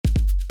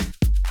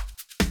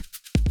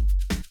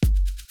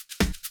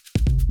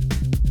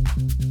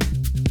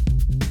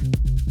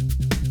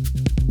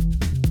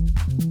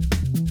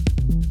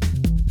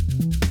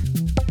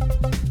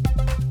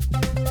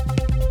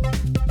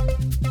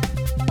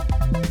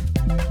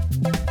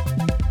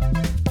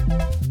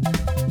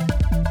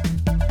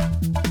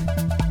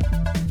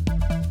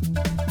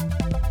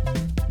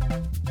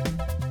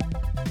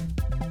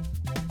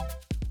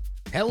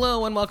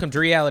Hello and welcome to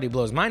Reality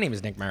Blows. My name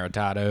is Nick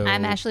Maritato.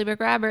 I'm Ashley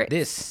Brooke-Roberts.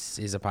 This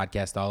is a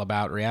podcast all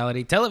about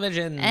reality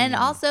television. And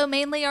also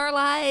mainly our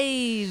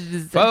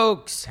lives.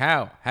 Folks,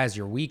 how has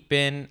your week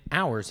been?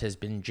 Ours has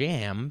been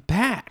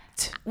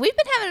jam-packed. We've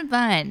been having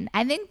fun.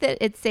 I think that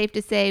it's safe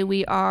to say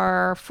we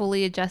are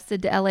fully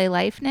adjusted to LA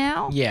life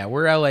now. Yeah,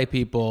 we're LA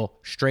people,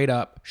 straight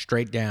up,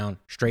 straight down,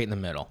 straight in the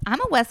middle.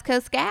 I'm a West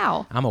Coast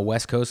gal. I'm a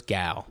West Coast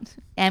gal.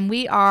 And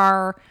we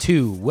are...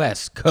 Two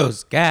West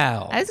Coast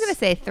gals. I was going to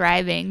say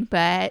thriving,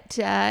 but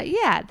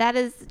yeah, that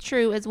is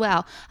true as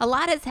well. A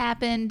lot has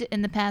happened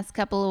in the past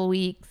couple of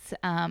weeks,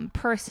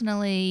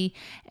 personally,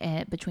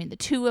 between the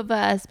two of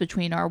us,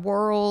 between our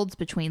worlds,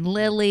 between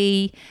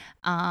Lily.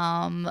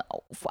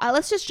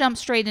 Let's just jump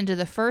straight into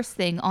the first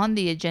thing on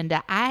the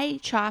agenda. I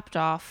chopped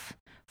off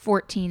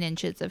 14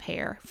 inches of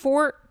hair.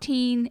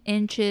 14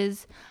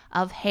 inches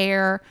of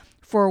hair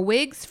for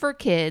Wigs for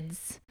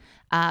Kids.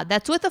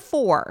 That's with a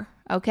 4.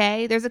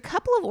 Okay, there's a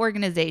couple of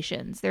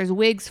organizations. There's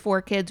Wigs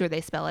for Kids where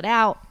they spell it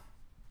out.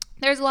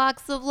 There's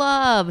Locks of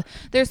Love.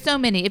 There's so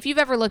many. If you've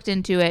ever looked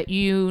into it,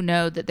 you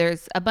know that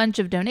there's a bunch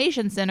of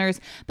donation centers,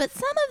 but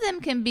some of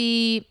them can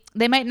be,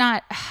 they might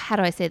not, how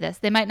do I say this?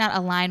 They might not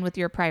align with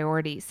your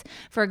priorities.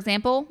 For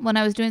example, when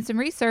I was doing some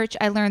research,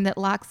 I learned that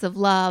Locks of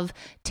Love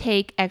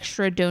take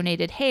extra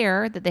donated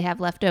hair that they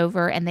have left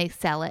over and they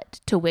sell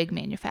it to wig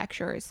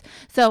manufacturers.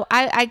 So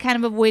I kind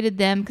of avoided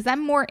them because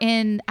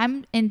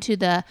I'm into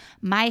the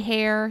my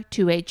hair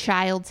to a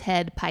child's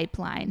head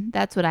pipeline.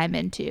 That's what I'm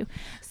into.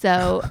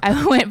 So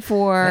I went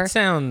for... That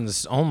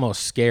sounds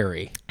almost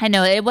scary. I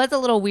know, it was a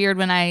little weird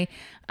when I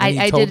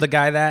told the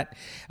guy that?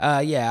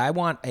 Yeah, I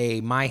want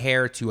my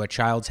hair to a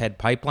child's head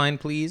pipeline,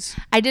 please.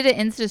 I did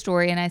an Insta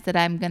story and I said,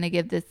 I'm going to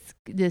give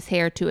this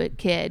hair to a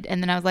kid.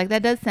 And then I was like,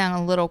 that does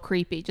sound a little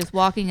creepy. Just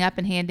walking up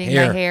and handing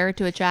my hair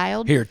to a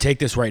child. Here, take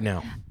this right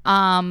now.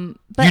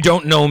 But you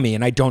don't know me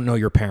and I don't know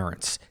your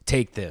parents.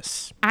 Take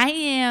this.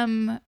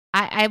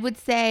 I would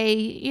say,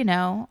 you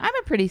know, I'm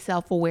a pretty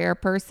self-aware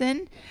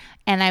person.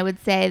 And I would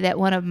say that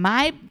one of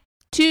my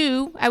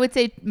two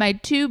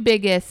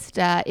biggest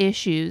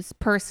issues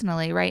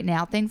personally right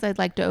now, things I'd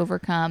like to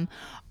overcome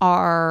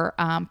are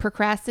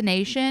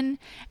procrastination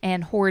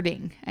and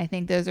hoarding. I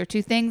think those are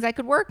two things I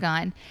could work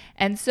on.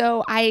 And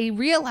so I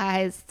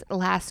realized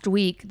last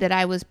week that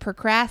I was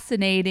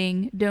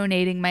procrastinating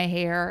donating my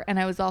hair and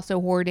I was also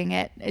hoarding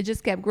it. It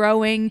just kept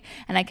growing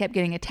and I kept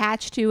getting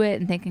attached to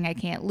it and thinking I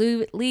can't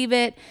lose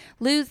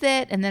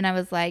it. And then I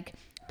was like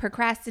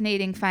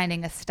procrastinating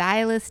finding a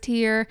stylist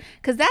here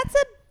because that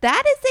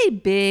is a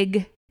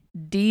big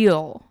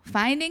deal.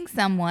 Finding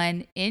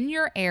someone in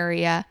your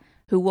area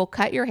who will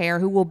cut your hair,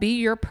 who will be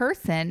your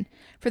person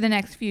for the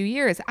next few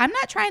years. I'm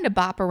not trying to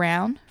bop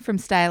around from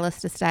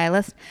stylist to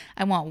stylist.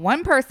 I want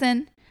one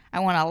person. I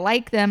want to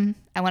like them.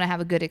 I want to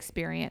have a good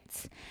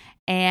experience.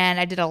 And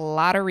I did a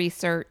lot of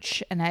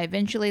research and I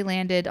eventually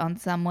landed on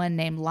someone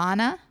named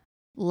Lana.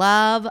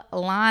 Love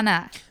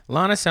Lana.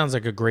 Lana sounds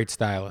like a great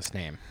stylist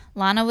name.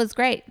 Lana was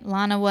great.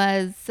 Lana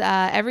was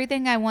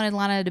everything I wanted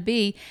Lana to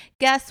be.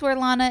 Guess where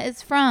Lana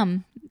is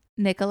from,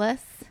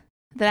 Nicholas?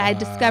 That I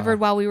discovered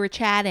while we were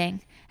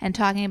chatting and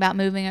talking about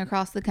moving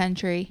across the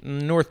country.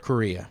 North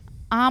Korea.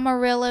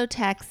 Amarillo,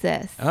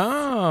 Texas.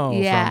 Oh,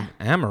 yeah.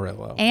 From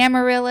Amarillo.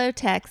 Amarillo,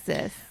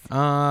 Texas.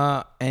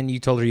 And you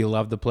told her you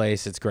loved the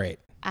place. It's great.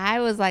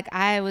 I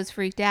was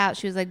freaked out.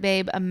 She was like,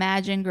 babe,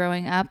 imagine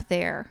growing up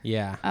there.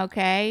 Yeah.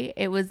 Okay.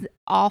 It was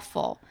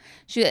awful.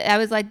 I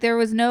was like, there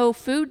was no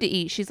food to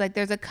eat. She's like,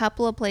 there's a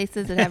couple of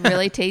places that have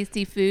really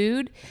tasty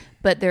food,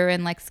 but they're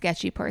in like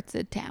sketchy parts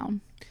of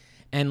town.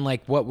 And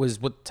like,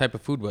 what type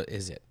of food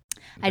is it?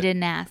 I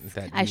didn't ask.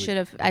 I should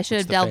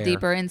have delved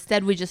deeper.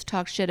 Instead, we just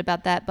talked shit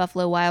about that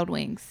Buffalo Wild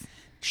Wings.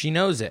 She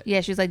knows it.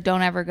 Yeah. She's like,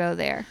 don't ever go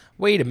there.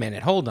 Wait a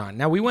minute. Hold on.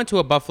 Now we went to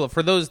a Buffalo,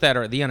 for those that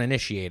are the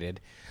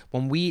uninitiated,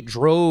 when we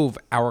drove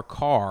our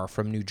car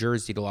from New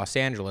Jersey to Los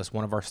Angeles,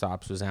 one of our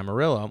stops was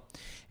Amarillo.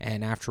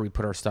 And after we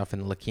put our stuff in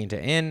the La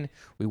Quinta Inn,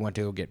 we went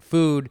to go get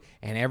food,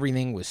 and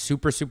everything was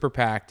super, super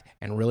packed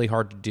and really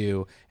hard to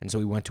do. And so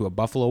we went to a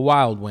Buffalo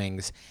Wild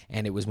Wings,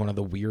 and it was one of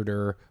the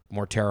weirder,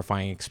 more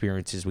terrifying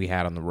experiences we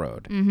had on the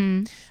road.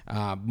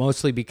 Mm-hmm.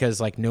 Mostly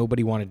because like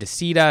nobody wanted to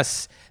seat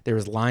us. There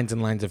was lines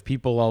and lines of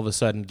people all of a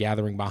sudden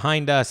gathering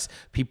behind us.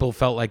 People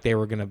felt like they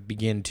were going to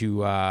begin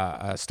to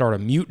start a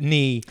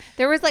mutiny.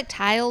 There was like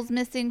tiles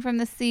missing from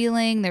the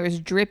ceiling. There was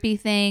drippy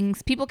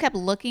things. People kept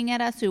looking at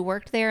us who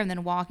worked there and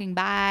then walking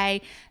by.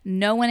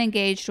 No one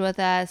engaged with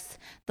us.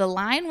 The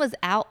line was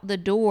out the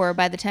door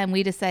by the time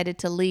we decided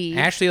to leave.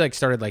 Ashley like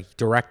started like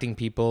directing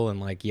people and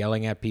like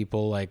yelling at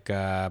people like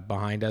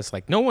behind us,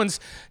 like no one's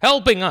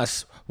helping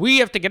us. We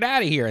have to get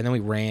out of here. And then we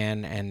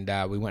ran and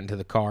we went into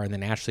the car, and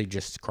then Ashley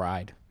just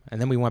cried.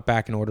 And then we went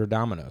back and ordered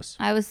Domino's.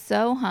 I was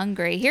so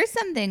hungry. Here's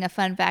a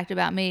fun fact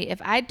about me.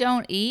 If I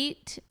don't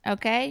eat,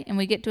 okay, and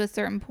we get to a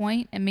certain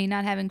point and me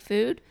not having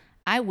food,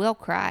 I will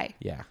cry.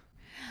 Yeah.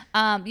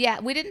 Yeah,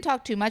 we didn't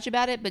talk too much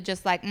about it, but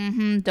just like,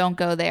 don't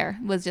go there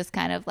was just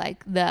kind of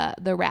like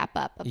the wrap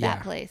up of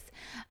that place.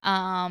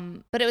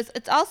 But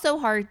it's also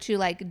hard to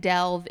like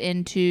delve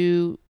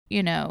into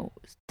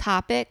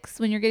topics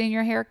when you're getting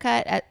your hair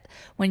cut,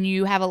 when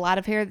you have a lot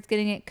of hair that's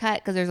getting it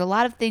cut, because there's a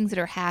lot of things that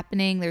are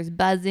happening. There's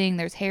buzzing,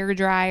 there's hair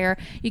dryer.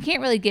 You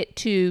can't really get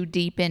too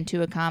deep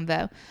into a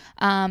convo.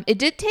 It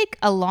did take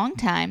a long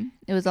time.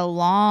 It was a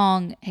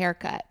long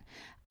haircut.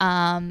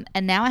 And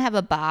now I have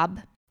a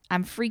bob.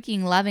 I'm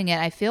freaking loving it.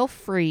 I feel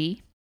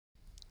free.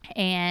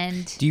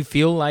 And do you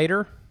feel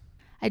lighter?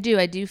 I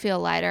do feel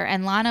lighter.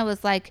 And Lana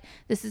was like,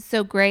 this is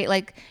so great.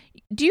 Like,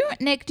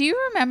 Nick, do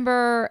you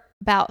remember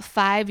about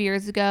 5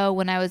 years ago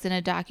when I was in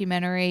a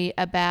documentary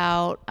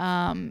about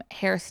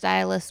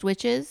hairstylist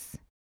witches?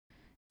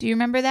 Do you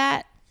remember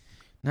that?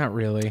 Not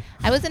really.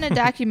 I was in a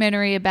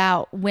documentary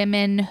about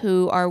women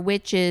who are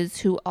witches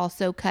who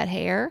also cut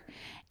hair.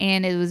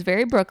 And it was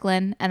very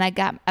Brooklyn, and I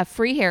got a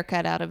free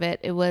haircut out of it.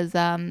 It was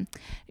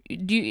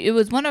it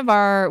was one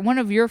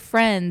of your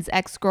friends'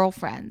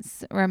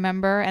 ex-girlfriends,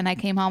 remember? And I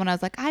came home and I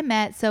was like, I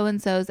met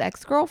so-and-so's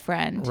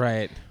ex-girlfriend.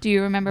 Right. Do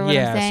you remember what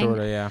I'm saying? Yeah, sort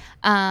of, yeah.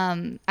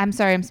 I'm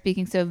sorry I'm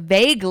speaking so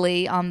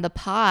vaguely on the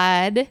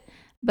pod,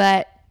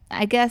 but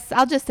I guess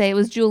I'll just say it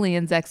was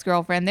Julian's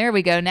ex-girlfriend. There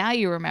we go. Now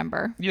you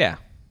remember. Yeah.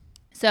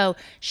 So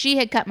she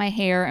had cut my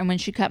hair, and when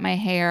she cut my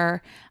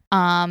hair,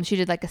 she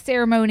did like a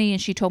ceremony,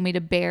 and she told me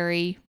to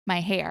bury my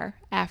hair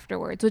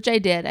afterwards, which I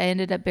did. I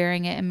ended up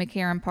burying it in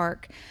McCarran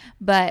Park.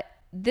 But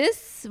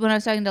when I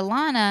was talking to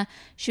Lana,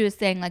 she was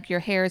saying like your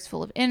hair is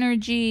full of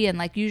energy, and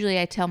like usually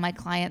I tell my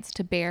clients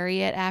to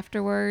bury it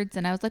afterwards.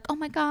 And I was like, oh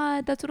my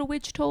God, that's what a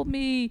witch told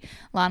me.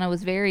 Lana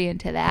was very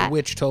into that. A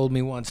witch told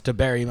me once to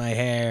bury my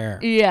hair.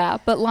 Yeah,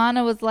 but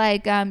Lana was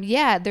like,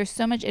 yeah, there's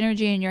so much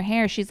energy in your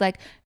hair. She's like,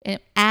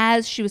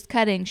 as she was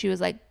cutting, she was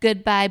like,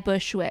 goodbye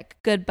Bushwick,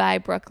 goodbye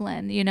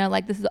Brooklyn,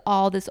 like this is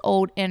all this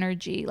old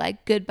energy,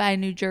 like goodbye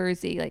New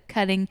Jersey, like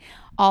cutting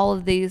all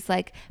of these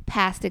like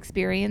past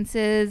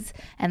experiences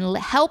and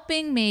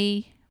helping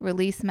me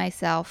release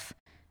myself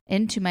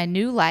into my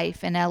new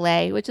life in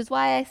LA, which is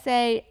why I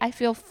say I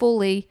feel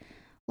fully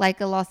like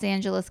a Los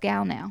Angeles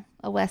gal now,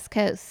 a West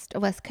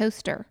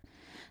Coaster.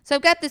 So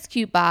I've got this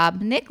cute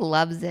bob. Nick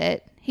loves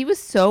it. He was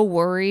so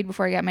worried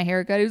before I got my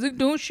hair cut. He was like,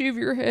 don't shave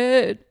your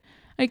head.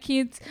 I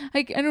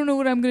don't know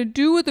what I'm going to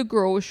do with a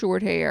girl with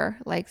short hair.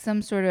 Like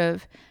some sort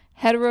of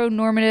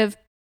heteronormative,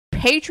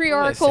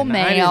 patriarchal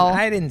male.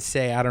 I didn't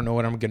say I don't know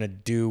what I'm going to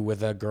do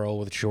with a girl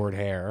with short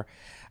hair.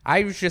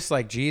 I was just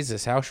like,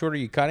 Jesus, how short are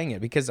you cutting it?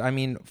 Because,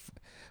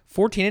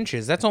 14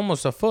 inches, that's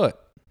almost a foot.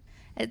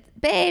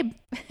 Babe,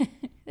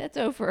 that's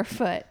over a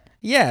foot.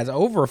 Yeah, it's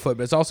over a foot,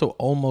 but it's also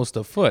almost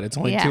a foot. It's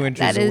only 2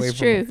 inches away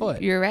from a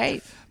foot. You're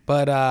right.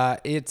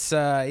 But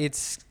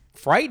it's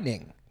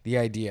frightening, the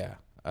idea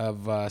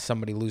of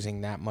somebody losing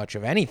that much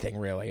of anything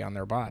really on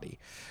their body.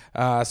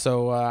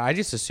 So I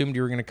just assumed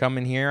you were going to come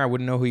in here. I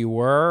wouldn't know who you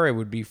were.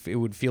 It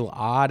would feel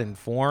odd and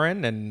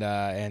foreign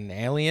and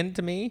alien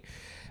to me.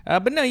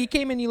 But no, you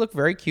came in, you looked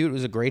very cute. It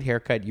was a great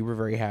haircut. You were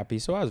very happy,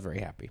 so I was very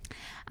happy.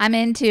 I'm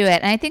into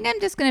it. And I think I'm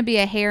just going to be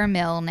a hair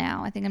mill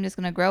now. I think I'm just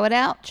going to grow it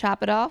out,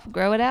 chop it off,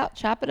 grow it out,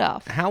 chop it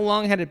off. How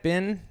long had it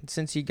been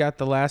since you got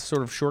the last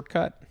sort of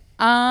shortcut?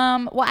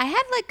 Well, I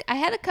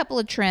had a couple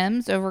of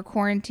trims over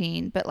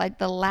quarantine, but like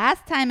the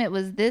last time it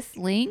was this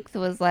length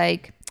was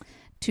like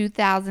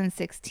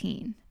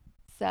 2016.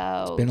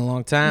 So it's been a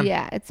long time.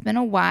 Yeah, it's been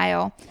a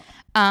while.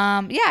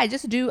 Yeah,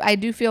 I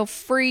do feel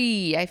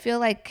free. I feel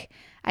like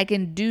I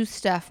can do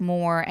stuff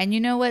more. And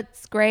you know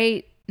what's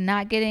great?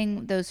 Not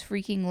getting those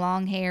freaking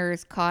long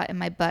hairs caught in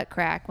my butt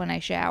crack when I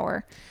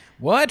shower.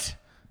 What?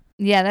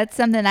 Yeah, that's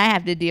something I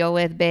have to deal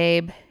with,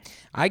 babe.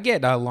 I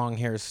get long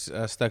hairs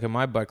stuck in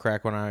my butt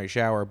crack when I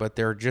shower, but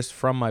they're just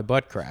from my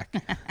butt crack.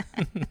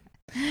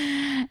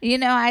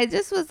 I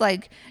just was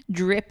like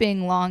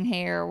dripping long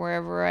hair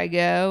wherever I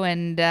go.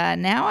 And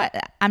now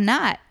I'm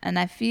not. And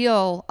I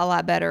feel a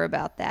lot better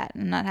about that.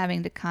 I'm not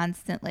having to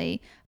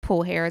constantly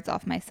pull hairs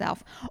off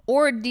myself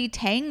or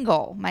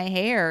detangle my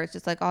hair. It's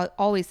just like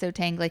always so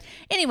tangly.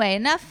 Anyway,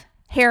 enough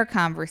hair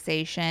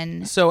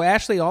conversation. So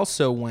Ashley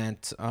also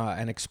went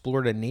and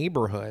explored a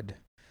neighborhood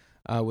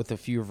with a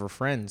few of her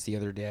friends the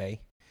other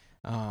day.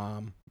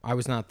 I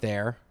was not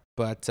there,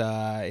 but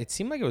it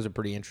seemed like it was a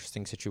pretty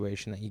interesting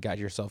situation that you got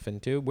yourself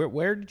into.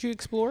 Where did you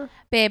explore?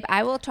 Babe,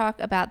 I will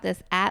talk about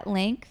this at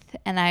length,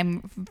 and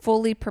I'm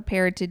fully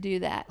prepared to do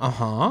that.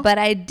 Uh-huh. But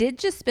I did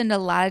just spend a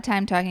lot of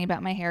time talking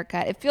about my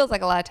haircut. It feels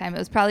like a lot of time. It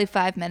was probably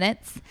 5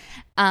 minutes.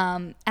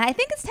 And I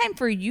think it's time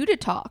for you to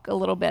talk a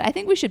little bit. I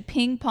think we should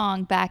ping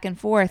pong back and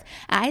forth.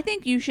 I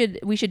think we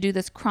should do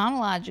this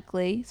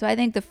chronologically. So I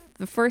think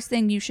the first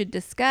thing you should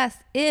discuss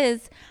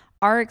is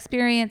our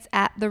experience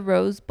at the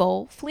Rose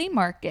Bowl flea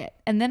market.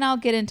 And then I'll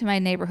get into my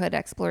neighborhood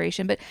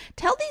exploration. But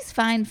tell these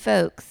fine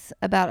folks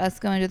about us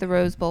going to the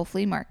Rose Bowl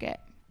flea market.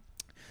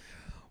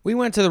 We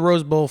went to the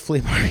Rose Bowl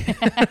flea market.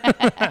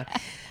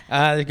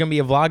 There's going to be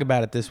a vlog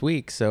about it this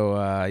week,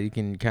 so you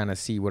can kind of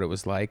see what it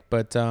was like.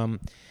 But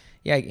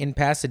yeah, in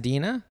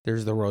Pasadena,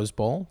 there's the Rose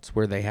Bowl. It's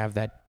where they have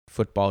that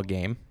football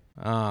game.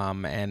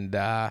 And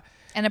a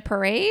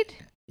parade?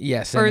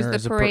 Yes. Or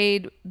is the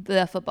parade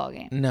the football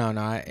game? No,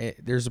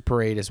 there's a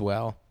parade as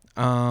well.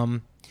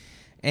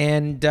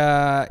 And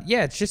yeah,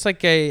 it's just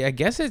like I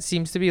guess it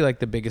seems to be like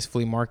the biggest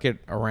flea market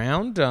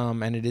around,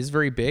 and it is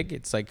very big.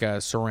 It's like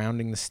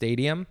surrounding the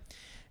stadium.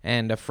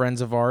 And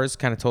friends of ours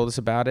kind of told us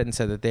about it and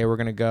said that they were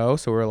going to go.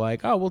 So we were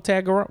like, oh, we'll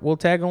tag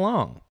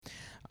along.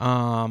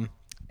 It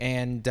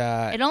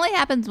only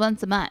happens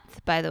once a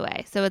month, by the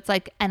way. So it's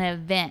like an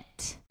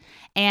event.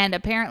 And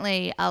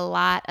apparently a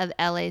lot of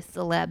LA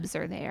celebs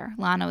are there.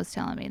 Lana was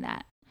telling me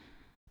that.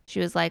 She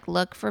was like,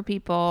 look for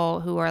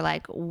people who are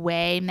like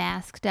way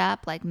masked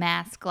up, like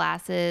mask,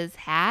 glasses,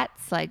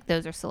 hats. Like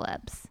those are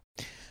celebs.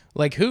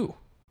 Like who?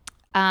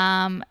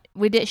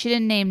 She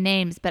didn't name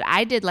names, but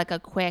I did like a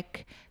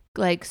quick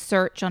like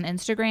search on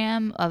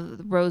Instagram of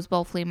Rose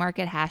Bowl Flea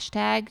Market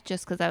hashtag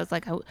just because I was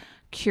like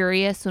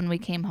curious when we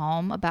came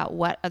home about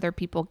what other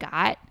people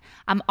got.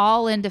 I'm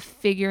all into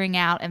figuring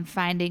out and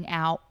finding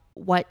out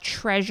what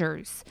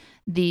treasures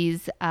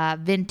these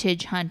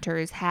vintage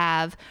hunters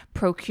have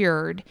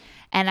procured.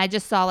 And I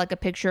just saw like a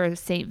picture of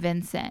St.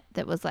 Vincent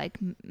that was like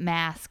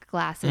mask,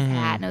 glasses,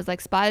 hat. And it was like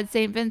spotted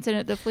St. Vincent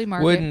at the flea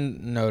market.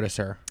 Wouldn't notice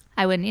her.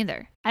 I wouldn't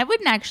either. I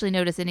wouldn't actually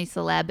notice any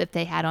celeb if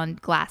they had on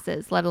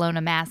glasses, let alone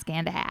a mask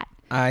and a hat.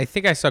 I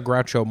think I saw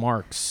Groucho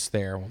Marx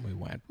there when we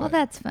went. Well,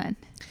 that's fun.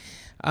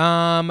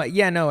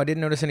 Yeah, no, I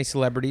didn't notice any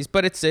celebrities,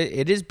 but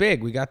it is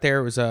big. We got there.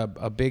 It was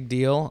a big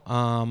deal.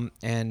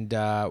 And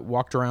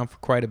walked around for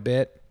quite a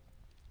bit.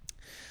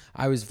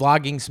 I was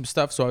vlogging some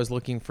stuff, so I was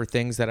looking for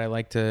things that I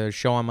like to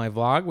show on my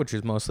vlog, which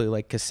is mostly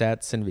like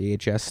cassettes and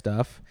VHS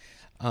stuff,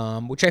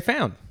 which I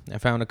found. I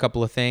found a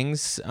couple of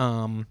things,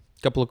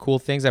 couple of cool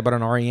things. I bought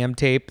an REM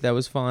tape. That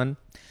was fun.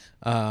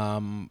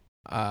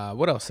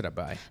 What else did I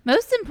buy?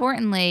 Most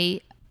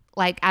importantly,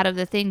 like out of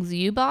the things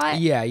you bought,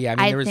 yeah.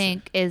 I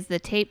think is the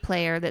tape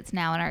player that's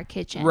now in our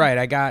kitchen. Right.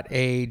 I got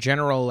a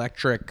General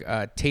Electric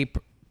tape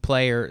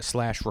player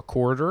 /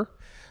 recorder.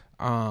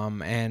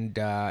 And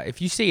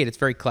if you see it, it's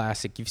very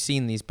classic. You've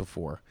seen these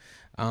before.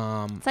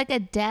 It's like a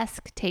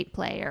desk tape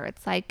player.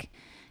 It's like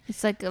I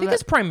think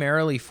it's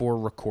primarily for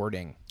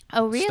recording.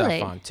 Oh, really?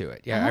 Stuff onto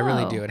it. Yeah, I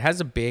really do. It has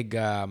a big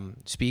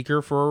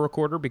speaker for a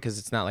recorder because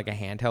it's not like a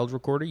handheld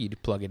recorder. You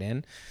plug it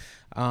in.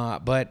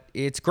 But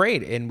it's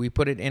great. And we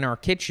put it in our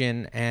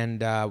kitchen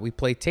and we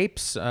play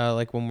tapes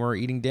like when we're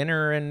eating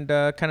dinner and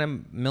kind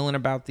of milling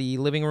about the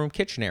living room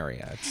kitchen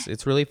area.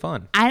 It's really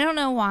fun. I don't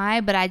know why,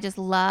 but I just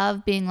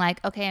love being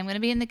like, okay, I'm going to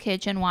be in the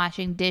kitchen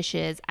washing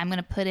dishes. I'm going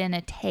to put in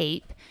a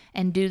tape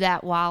and do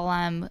that while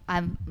I'm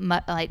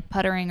like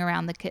puttering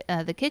around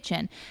the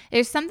kitchen.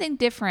 There's something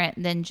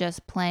different than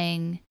just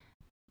playing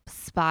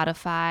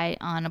Spotify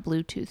on a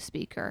Bluetooth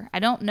speaker. I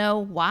don't know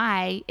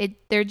why. It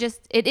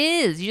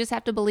is. You just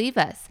have to believe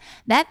us.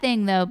 That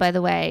thing though, by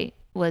the way,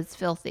 was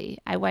filthy.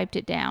 I wiped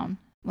it down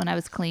when I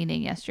was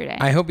cleaning yesterday.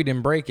 I hope you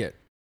didn't break it.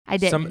 I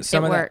didn't.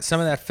 Some of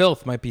that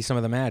filth might be some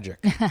of the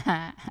magic.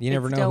 You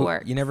never know.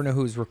 You never know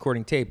who's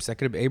recording tapes. That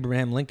could have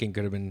Abraham Lincoln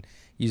could have been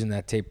using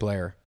that tape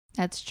player.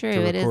 That's true.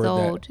 It is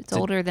old. It's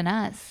older than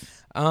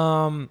us.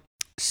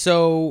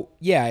 So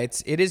yeah,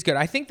 it is good.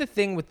 I think the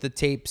thing with the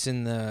tapes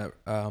in the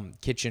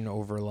kitchen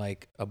over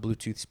like a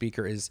Bluetooth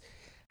speaker is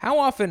how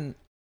often,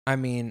 I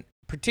mean,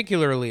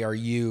 particularly are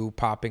you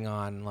popping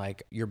on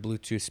like your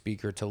Bluetooth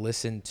speaker to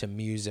listen to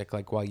music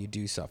like while you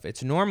do stuff?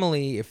 It's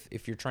normally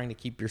if you're trying to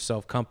keep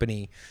yourself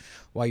company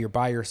while you're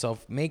by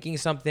yourself making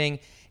something,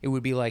 it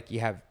would be like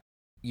you have,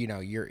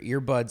 your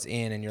earbuds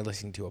in and you're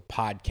listening to a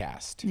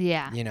podcast.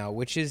 Yeah.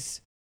 Which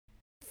is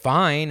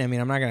fine. I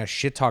mean, I'm not going to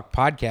shit talk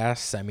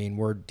podcasts. I mean,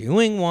 we're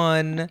doing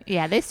one.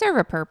 Yeah, they serve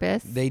a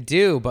purpose. They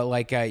do, but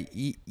like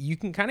you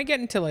can kind of get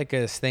into like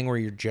this thing where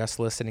you're just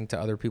listening to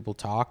other people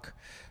talk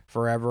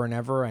forever and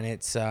ever, and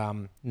it's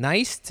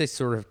nice to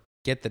sort of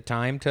get the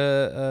time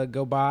to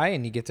go by,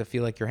 and you get to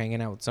feel like you're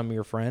hanging out with some of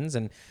your friends.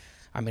 And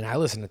I mean, I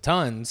listen to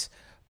tons,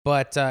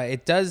 but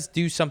it does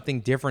do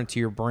something different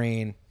to your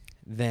brain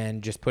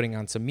than just putting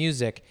on some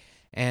music.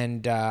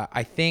 And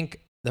I think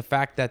the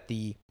fact that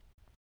the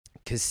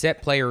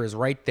cassette player is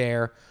right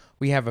there.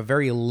 We have a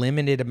very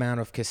limited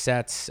amount of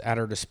cassettes at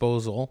our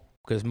disposal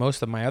because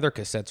most of my other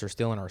cassettes are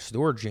still in our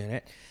storage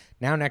unit.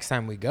 Now, next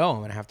time we go, I'm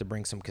going to have to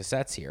bring some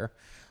cassettes here.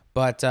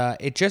 But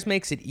it just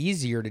makes it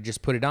easier to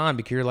just put it on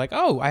because you're like,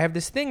 oh, I have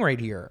this thing right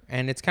here,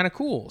 and it's kind of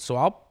cool. So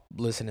I'll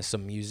listen to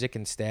some music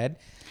instead.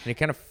 And it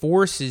kind of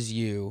forces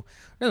you,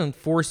 it doesn't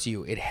force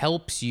you, it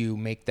helps you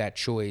make that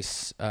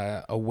choice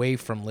away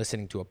from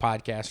listening to a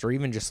podcast or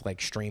even just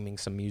like streaming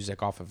some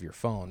music off of your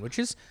phone, which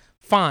is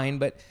fine,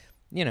 but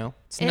it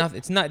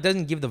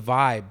doesn't give the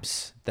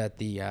vibes that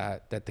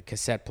the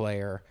cassette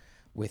player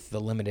with the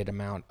limited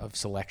amount of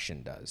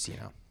selection does.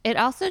 It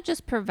also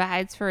just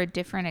provides for a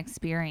different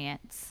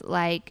experience.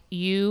 Like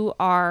you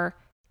are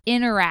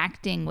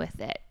interacting with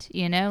it,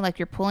 like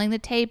you're pulling the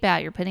tape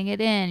out, you're putting it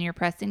in, you're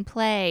pressing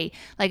play.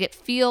 Like it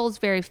feels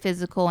very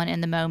physical and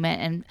in the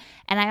moment.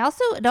 And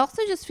it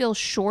also just feels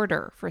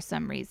shorter for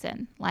some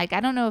reason. Like, I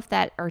don't know if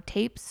are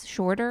tapes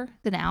shorter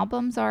than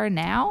albums are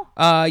now.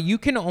 You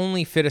can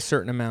only fit a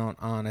certain amount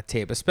on a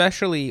tape,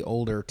 especially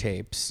older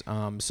tapes.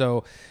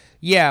 So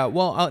yeah,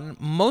 well,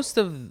 most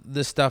of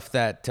the stuff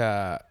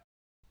that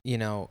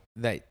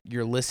that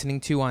you're listening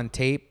to on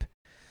tape,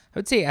 I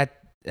would say at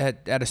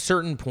a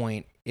certain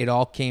point, it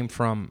all came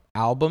from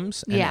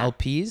albums and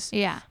LPs.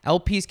 Yeah.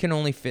 LPs can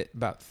only fit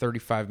about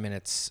 35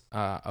 minutes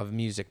of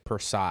music per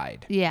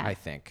side. Yeah. I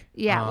think.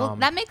 Yeah. Well,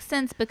 that makes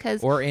sense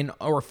because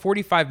or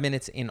 45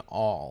 minutes in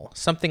all,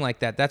 something like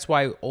that. That's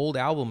why old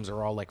albums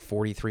are all like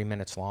 43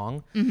 minutes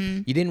long.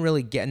 Mm-hmm. You didn't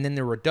really get, and then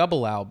there were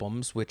double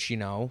albums, which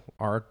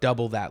are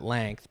double that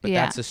length. But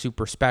that's a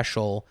super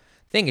special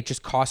thing. It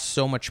just costs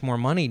so much more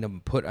money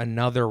to put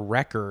another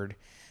record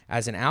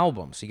as an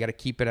album, so you got to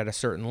keep it at a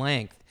certain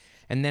length.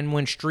 And then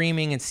when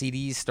streaming and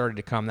CDs started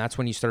to come, that's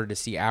when you started to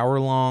see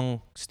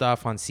hour-long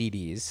stuff on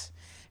CDs.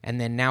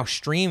 And then now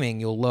streaming,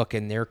 you'll look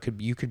and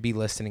you could be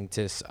listening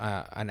to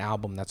an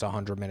album that's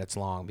 100 minutes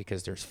long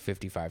because there's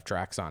 55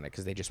 tracks on it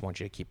because they just want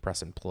you to keep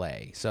pressing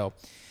play. So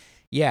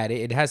yeah,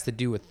 it has to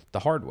do with the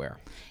hardware.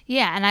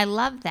 Yeah, and I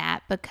love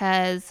that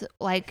because,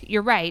 like,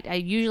 you're right. I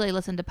usually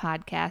listen to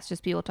podcasts,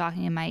 just people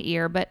talking in my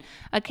ear. But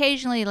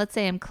occasionally, let's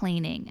say I'm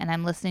cleaning and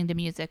I'm listening to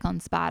music on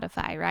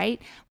Spotify,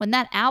 right? When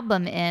that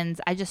album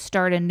ends, I just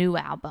start a new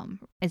album.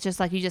 It's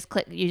just like you just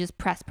click, you just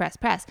press.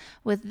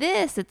 With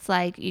this, it's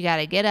like you got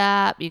to get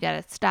up, you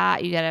got to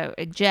stop, you got to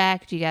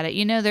eject, you got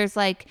to, there's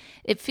like,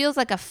 it feels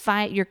like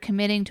you're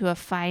committing to a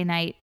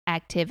finite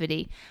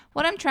activity.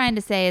 What I'm trying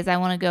to say is I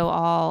want to go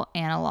all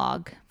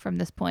analog from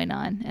this point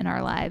on in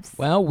our lives.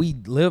 Well, we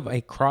live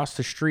across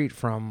the street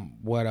from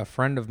what a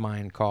friend of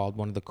mine called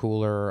one of the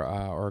cooler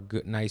or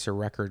nicer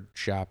record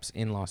shops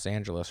in Los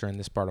Angeles, or in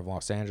this part of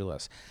Los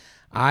Angeles.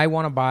 I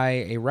want to buy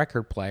a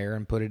record player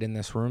and put it in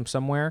this room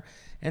somewhere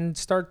and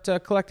start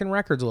collecting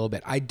records a little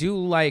bit. I do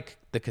like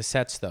the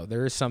cassettes, though.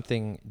 There is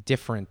something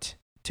different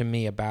to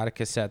me about a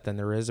cassette than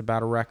there is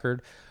about a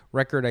record.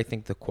 I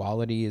think the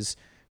quality is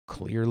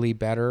clearly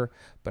better,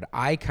 but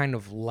I kind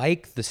of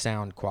like the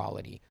sound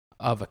quality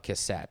of a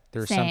cassette.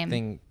 There's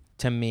something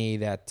to me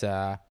that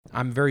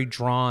I'm very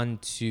drawn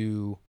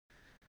to,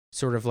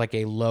 sort of like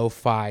a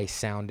lo-fi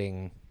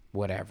sounding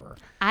whatever.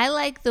 I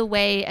like the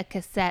way a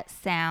cassette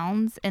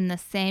sounds in the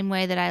same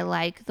way that I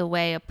like the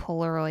way a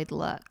Polaroid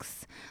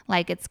looks.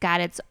 Like it's got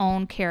its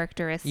own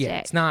characteristics. Yeah,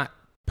 it's not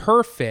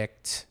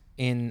perfect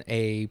in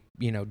a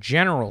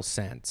general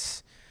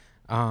sense.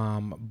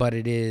 But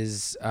it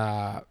is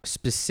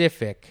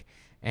specific,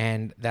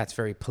 and that's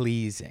very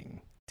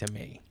pleasing to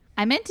me.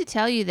 I meant to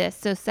tell you this.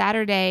 So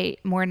Saturday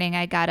morning,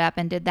 I got up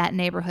and did that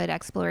neighborhood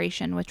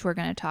exploration, which we're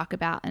going to talk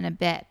about in a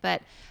bit.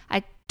 But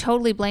I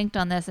totally blanked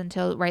on this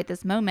until right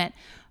this moment.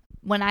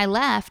 When I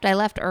left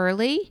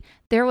early.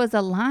 There was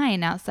a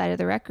line outside of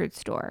the record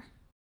store.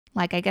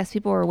 Like, I guess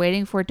people were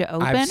waiting for it to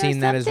open. I've seen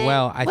that as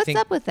well. What's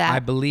up with that? I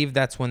believe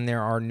that's when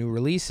there are new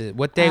releases.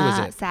 What day was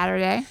it?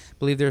 Saturday. I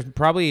believe there's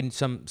probably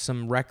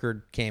some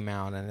record came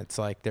out, and it's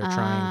like they're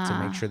trying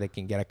to make sure they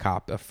can get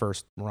a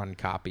first run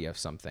copy of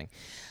something.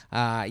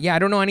 I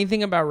don't know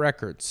anything about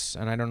records,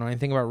 and I don't know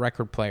anything about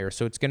record players,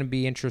 so it's going to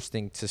be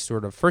interesting to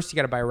sort of, first you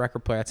got to buy a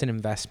record player. That's an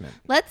investment.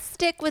 Let's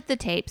stick with the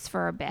tapes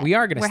for a bit. We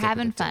are going to. We're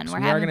having fun. Tapes.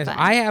 We're having fun.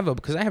 I have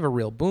a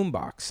real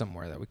boombox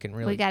somewhere that we can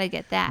really. We got to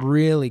get that.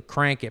 Really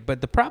crank it,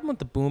 but the problem with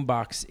the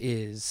boombox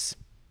is,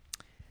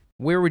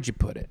 where would you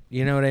put it?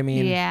 You know what I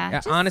mean?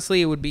 Yeah.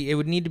 Honestly, it would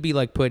need to be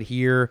like put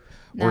here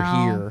or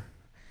here.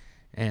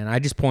 And I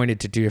just pointed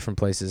to two different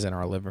places in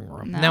our living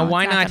room. Now,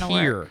 why not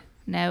here?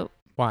 Nope.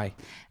 Why?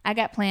 I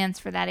got plans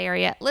for that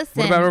area. Listen.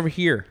 What about over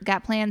here?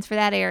 Got plans for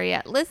that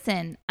area.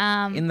 Listen.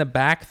 In the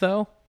back,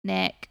 though?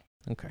 Nick.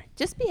 Okay.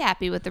 Just be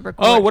happy with the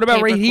recorder. Oh, what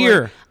about right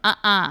here?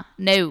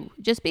 No.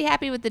 Just be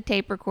happy with the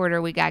tape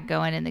recorder we got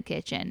going in the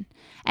kitchen.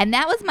 And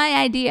that was my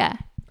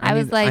idea. I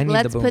was like,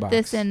 let's put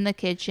this in the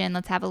kitchen.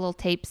 Let's have a little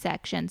tape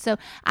section. So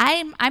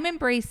I'm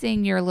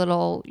embracing your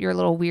little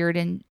weird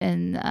and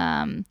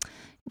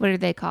what are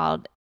they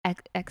called?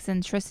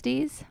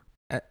 Eccentricities?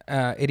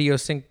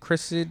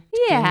 Idiosyncrasy.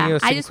 Yeah,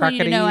 I just want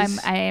you to know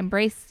I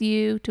embrace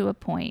you to a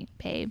point,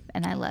 babe,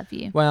 and I love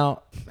you.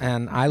 Well,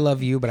 and I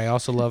love you, but I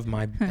also love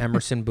my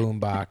Emerson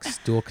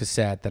boombox dual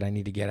cassette that I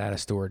need to get out of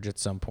storage at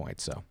some point.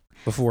 So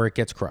before it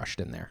gets crushed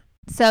in there.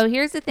 So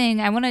here's the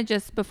thing. I want to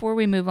just, before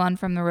we move on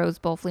from the Rose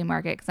Bowl flea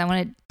market, because I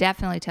want to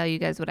definitely tell you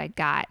guys what I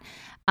got.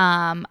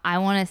 I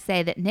want to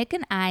say that Nick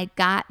and I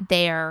got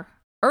there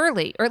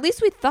early, or at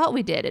least we thought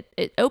we did.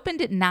 It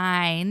opened at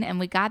 9, and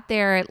we got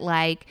there at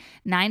like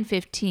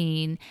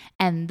 9:15,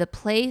 and the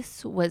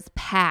place was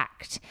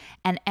packed,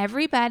 and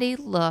everybody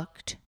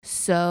looked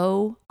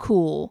so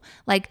cool.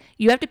 Like,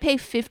 you have to pay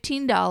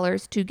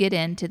 $15 to get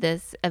into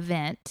this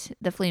event,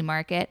 the flea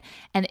market,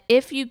 and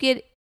if you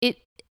get it,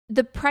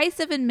 the price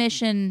of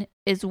admission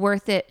is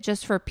worth it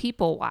just for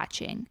people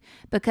watching,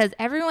 because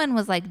everyone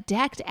was like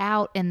decked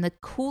out in the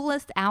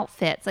coolest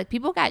outfits. Like,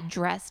 people got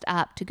dressed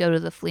up to go to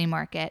the flea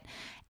market.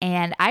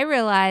 And I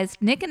realized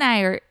Nick and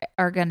I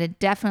are going to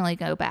definitely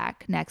go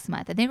back next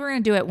month. I think we're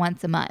going to do it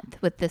once a month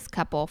with this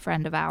couple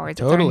friend of ours.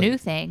 Totally. It's our new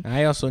thing.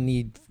 I also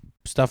need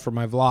stuff for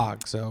my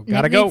vlog, so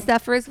gotta Nick go. Needs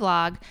stuff for his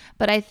vlog,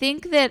 but I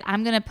think that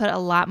I'm going to put a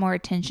lot more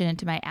attention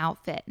into my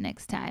outfit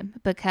next time,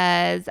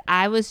 because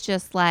I was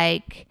just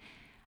like,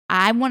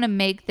 I want to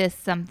make this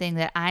something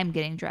that I'm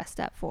getting dressed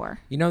up for.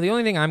 You know, the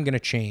only thing I'm going to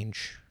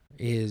change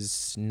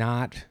is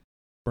not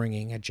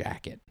bringing a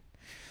jacket,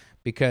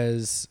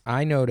 because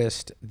I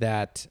noticed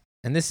that,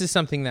 and this is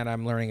something that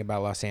I'm learning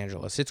about Los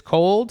Angeles. It's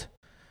cold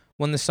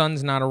when the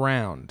sun's not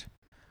around,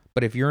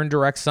 but if you're in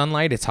direct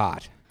sunlight, it's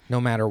hot no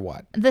matter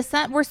what. The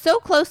sun, we're so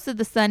close to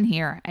the sun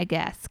here, I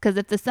guess, because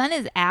if the sun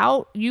is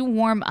out, you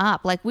warm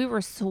up. Like, we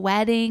were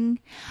sweating.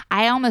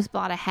 I almost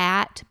bought a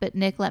hat, but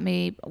Nick let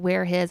me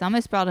wear his. I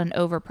almost brought an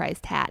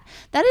overpriced hat.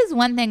 That is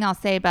one thing I'll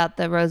say about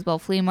the Rose Bowl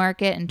flea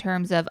market in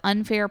terms of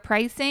unfair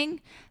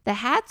pricing. The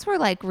hats were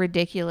like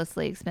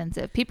ridiculously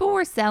expensive. People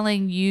were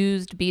selling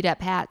used beat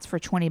up hats for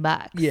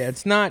 $20. Yeah,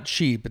 it's not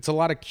cheap. It's a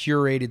lot of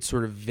curated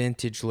sort of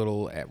vintage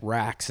little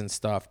racks and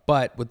stuff.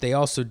 But what they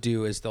also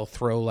do is they'll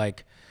throw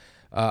like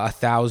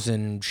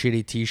 1,000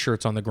 shitty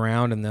T-shirts on the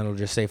ground, and then it'll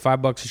just say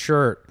 $5 a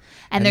shirt.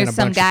 And there's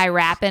some guy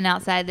rapping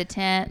outside the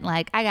tent,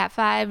 like, I got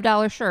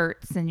 $5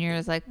 shirts, and you're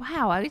just like,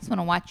 wow, I just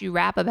want to watch you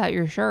rap about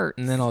your shirts.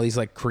 And then all these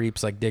like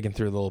creeps like digging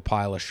through the little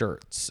pile of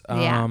shirts.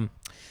 Yeah.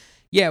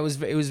 Yeah, it was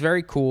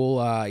very cool.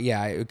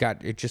 Yeah, it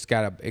got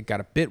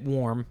a bit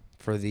warm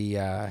for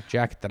the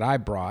jacket that I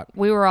brought.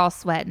 We were all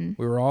sweating.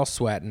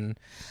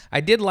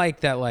 I did like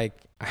that,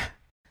 like.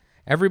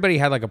 Everybody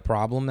had like a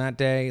problem that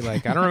day.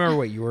 Like, I don't remember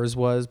what yours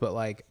was, but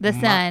like the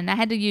sun. I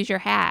had to use your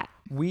hat.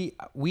 We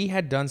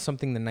had done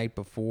something the night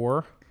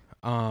before,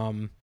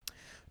 the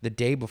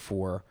day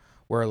before,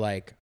 where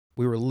like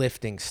we were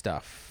lifting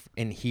stuff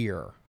in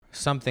here.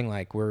 Something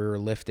like we were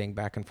lifting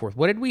back and forth.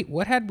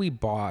 What had we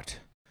bought?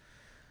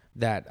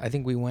 That I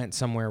think we went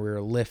somewhere, we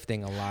were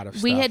lifting a lot of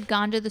stuff. We had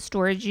gone to the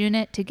storage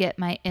unit to get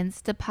my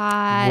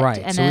Instapot.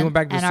 Right. And so we went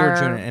back to the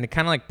storage unit, and it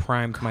kind of like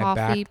primed my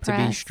back to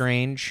be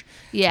strange.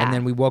 Yeah. And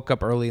then we woke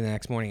up early the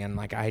next morning, and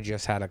like I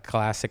just had a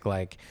classic,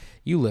 like,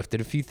 you lifted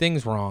a few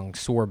things wrong,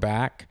 sore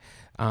back,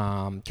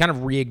 kind of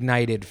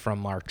reignited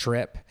from our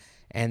trip.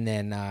 And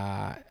then,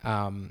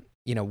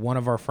 you know, one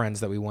of our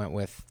friends that we went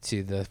with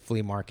to the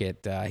flea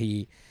market,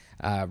 he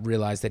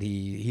realized that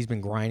he's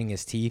been grinding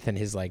his teeth, and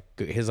his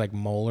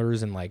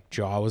molars and like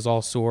jaw was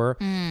all sore.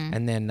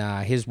 And then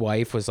his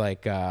wife was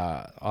like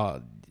I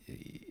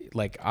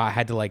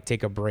had to like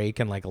take a break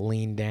and like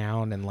lean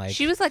down, and like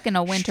she was like in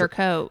a winter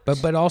coat.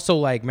 But also,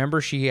 like,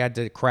 remember, she had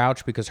to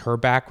crouch because her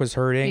back was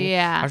hurting.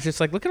 Yeah. I was just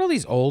like, look at all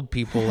these old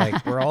people,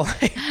 like we're all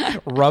like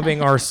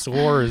rubbing our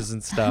sores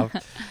and stuff.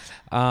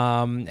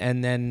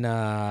 And then,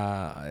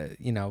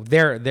 you know,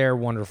 their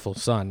wonderful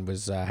son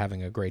was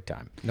having a great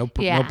time. No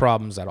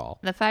problems at all.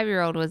 The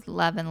 5-year-old was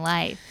loving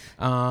life.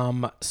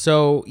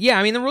 So, yeah,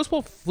 I mean, the Rose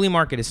Bowl flea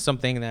market is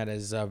something that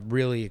is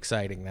really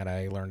exciting that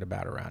I learned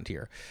about around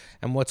here.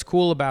 And what's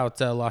cool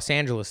about Los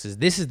Angeles is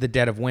this is the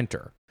dead of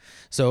winter.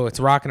 So it's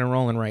rocking and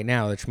rolling right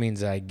now, which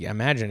means I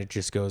imagine it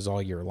just goes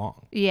all year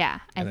long. Yeah,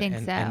 I think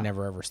so. And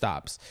never ever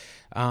stops.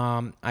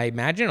 I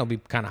imagine it'll be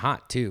kind of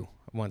hot, too.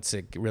 Once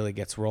it really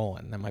gets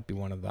rolling, that might be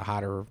one of the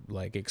hotter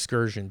like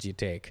excursions you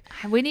take.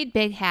 We need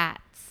big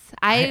hats.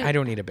 I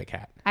don't need a big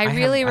hat. I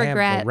really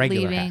regret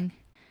leaving. Hat.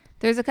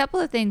 There's a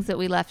couple of things that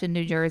we left in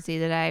New Jersey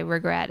that I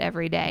regret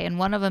every day, and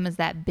one of them is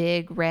that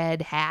big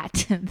red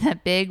hat,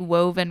 that big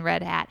woven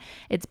red hat.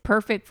 It's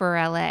perfect for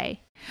LA.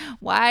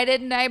 Why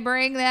didn't I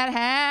bring that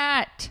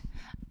hat?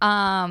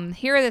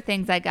 Here are the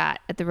things I got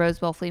at the Rose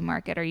Bowl flea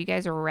market. Are you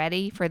guys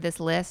ready for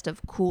this list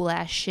of cool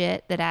ass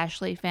shit that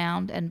Ashley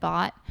found and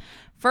bought?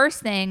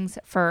 First things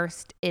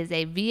first is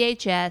a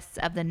VHS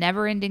of The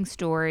Neverending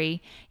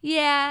Story.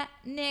 Yeah,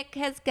 Nick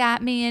has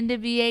got me into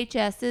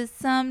VHSs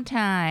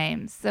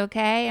sometimes,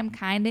 okay? I'm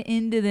kind of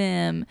into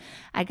them.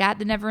 I got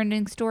The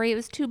Neverending Story. It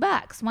was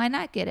 $2. Why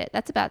not get it?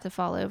 That's about to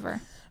fall over.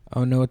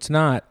 Oh, no, it's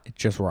not. It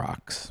just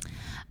rocks.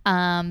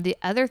 The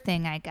other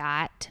thing I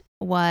got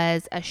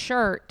was a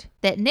shirt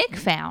that Nick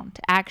found,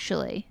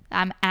 actually.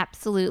 I'm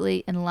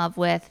absolutely in love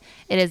with.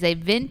 It is a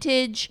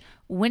vintage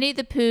Winnie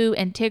the Pooh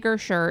and Tigger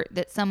shirt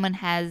that someone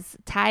has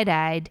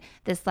tie-dyed,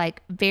 this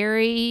like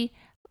very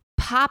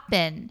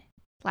poppin',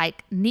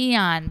 like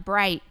neon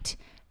bright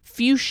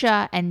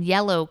fuchsia and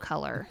yellow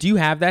color. Do you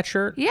have that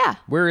shirt? Yeah.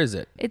 Where is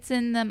it? It's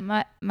in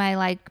my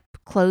like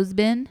clothes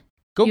bin.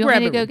 Go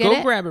grab it.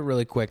 Go grab it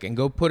really quick and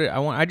go put it.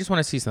 I just want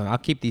to see something. I'll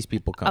keep these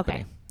people company.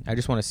 Okay. I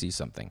just want to see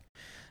something,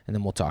 and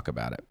then we'll talk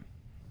about it.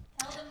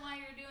 Tell them why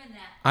you're doing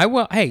that. I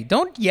will. Hey,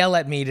 don't yell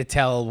at me to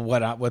tell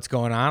what's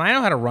going on. I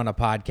know how to run a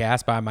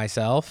podcast by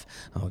myself.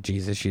 Oh,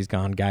 Jesus, she's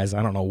gone, guys.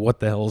 I don't know what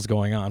the hell's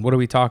going on. What do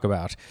we talk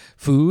about?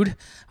 Food?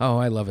 Oh,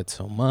 I love it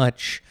so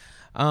much.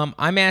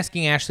 I'm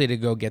asking Ashley to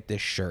go get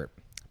this shirt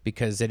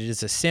because it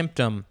is a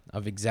symptom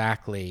of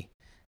exactly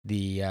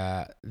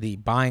the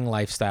buying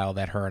lifestyle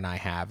that her and I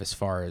have as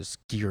far as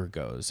gear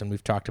goes. And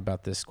we've talked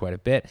about this quite a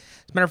bit. As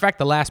a matter of fact,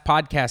 the last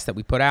podcast that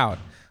we put out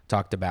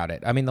talked about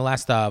it. I mean, the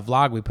last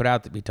vlog we put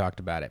out that we talked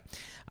about it.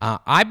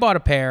 I bought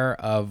a pair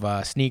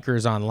of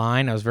sneakers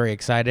online. I was very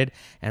excited,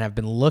 and I've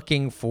been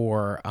looking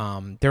for,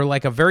 they're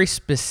like a very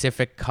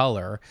specific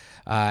color,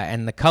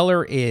 and the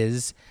color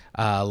is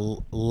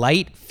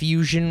light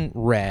fusion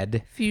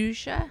red.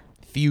 Fuchsia?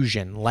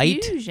 Fusion.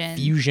 Light Fusion.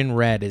 Fusion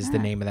red is the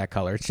name of that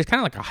color. It's just kind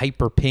of like a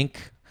hyper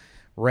pink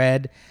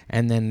red,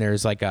 and then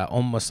there's like a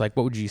almost like,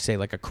 what would you say,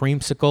 like a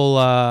creamsicle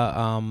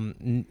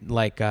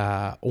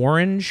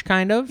orange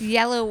kind of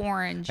Yellow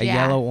orange. a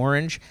yellow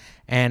orange.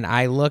 And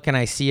I look and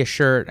I see a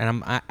shirt, and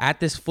I'm at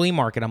this flea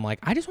market. I'm like,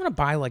 I just want to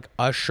buy like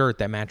a shirt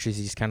that matches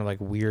these kind of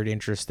like weird,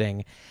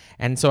 interesting.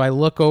 And so I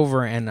look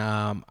over and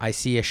I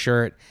see a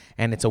shirt,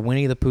 and it's a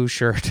Winnie the Pooh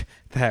shirt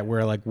that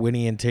where like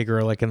Winnie and Tigger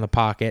are like in the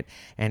pocket.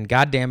 And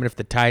God damn it, if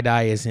the tie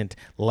dye isn't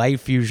light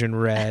fusion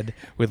red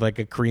with like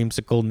a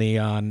creamsicle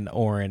neon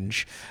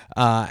orange.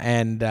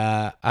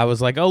 I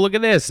was like, oh, look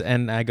at this.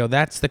 And I go,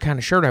 that's the kind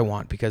of shirt I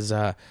want, because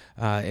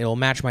it'll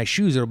match my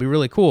shoes. It'll be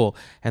really cool.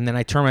 And then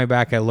I turn my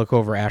back. I look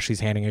over.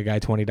 Ashley's handing a guy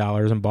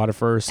 $20 and bought it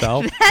for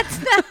herself. That's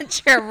not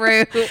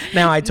true.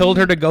 Now, I told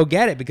her to go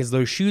get it because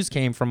those shoes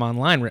came from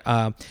online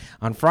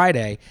on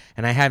Friday,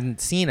 and I hadn't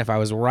seen if I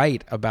was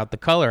right about the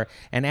color.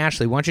 And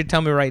Ashley, why don't you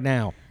tell me right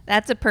now?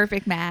 That's a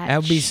perfect match.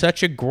 That would be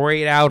such a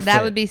great outfit.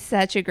 That would be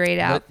such a great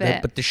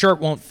outfit. But the shirt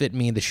won't fit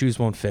me. The shoes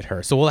won't fit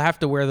her. So we'll have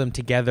to wear them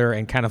together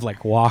and kind of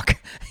like walk.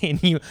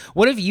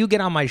 What if you get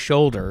on my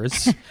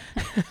shoulders?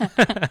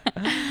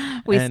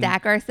 We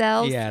stack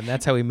ourselves. Yeah, and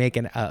that's how we make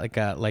like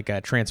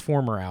a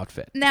Transformer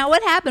outfit. Now,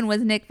 what happened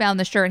was Nick found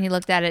the shirt and he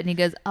looked at it and he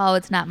goes, oh,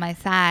 it's not my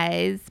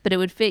size, but it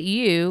would fit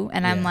you.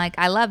 And I'm like,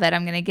 I love it.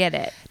 I'm going to get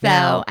it. So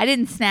Now, I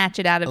didn't snatch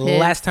it out of his.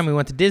 Last time we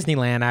went to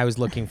Disneyland, I was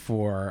looking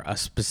for a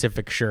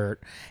specific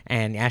shirt,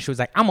 and Ashley was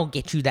like, I'm going to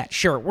get you that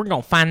shirt. We're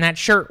going to find that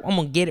shirt. I'm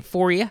going to get it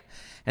for you.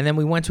 And then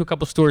we went to a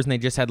couple stores, and they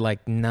just had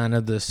like none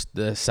of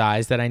the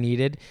size that I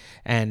needed.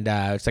 And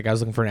it's like I was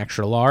looking for an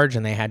extra large,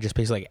 and they had just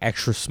basically like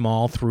extra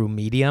small through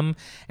medium.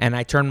 And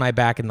I turned my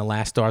back in the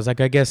last store. I was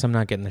like, I guess I'm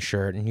not getting the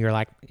shirt. And you're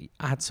like,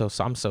 I'm so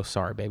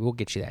sorry, baby. We'll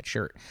get you that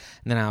shirt.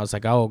 And then I was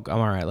like, oh, I'm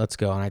all right. Let's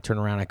go. And I turned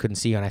around. I couldn't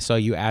see you. And I saw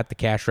you at the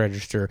cash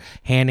register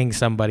handing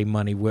somebody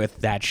money with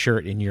that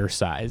shirt in your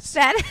size.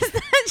 That is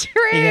not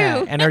true.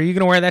 Yeah. And are you going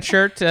to wear that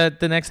shirt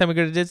the next time we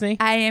go to Disney?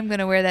 I am going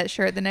to wear that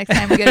shirt the next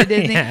time we go to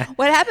Disney. Yeah.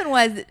 What happened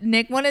was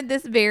Nick wanted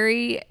this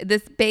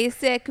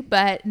basic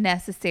but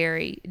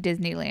necessary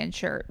Disneyland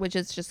shirt, which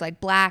is just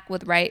like black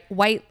with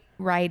white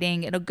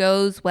writing. It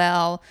goes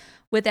well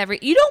with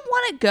you don't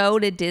want to go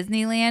to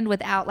Disneyland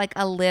without like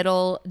a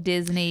little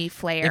Disney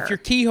flair. If your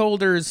key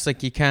holders,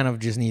 like, you kind of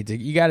just need to,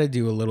 you got to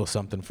do a little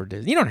something for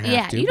Disney. You don't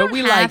have to, you but don't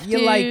you have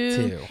like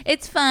to.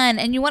 It's fun,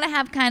 and you want to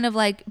have kind of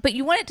like, but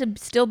you want it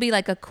to still be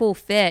like a cool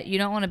fit. You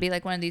don't want to be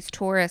like one of these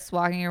tourists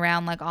walking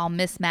around like all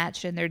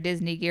mismatched in their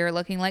Disney gear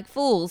looking like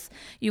fools.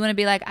 You want to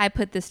be like, I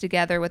put this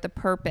together with a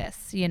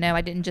purpose. You know,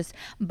 I didn't just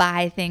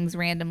buy things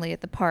randomly at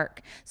the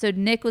park. So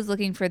Nick was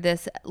looking for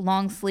this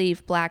long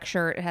sleeve black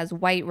shirt. It has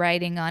white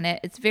writing on it.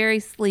 It's very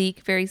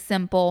sleek, very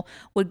simple,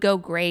 would go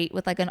great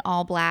with like an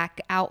all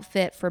black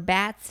outfit for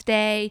Bats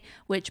Day,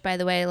 which, by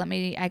the way,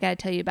 I got to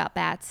tell you about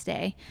Bats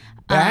Day.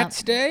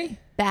 Bats Day?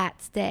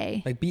 Bats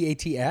Day. Like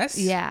BATS?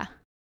 Yeah.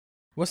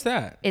 What's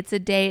that? It's a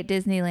day at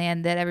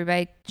Disneyland that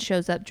everybody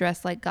shows up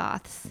dressed like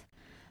goths.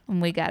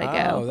 And we got to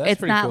go. That's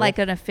it's not cool. like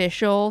an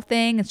official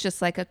thing. It's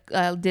just like a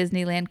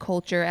Disneyland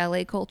culture,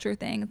 LA culture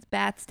thing. It's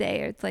Bats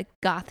Day, or it's like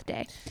Goth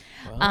Day.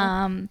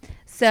 Wow.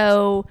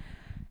 So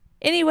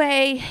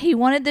anyway, he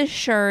wanted this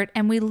shirt,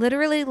 and we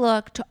literally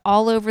looked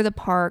all over the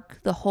park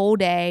the whole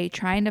day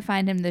trying to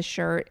find him this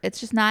shirt. It's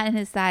just not in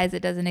his size.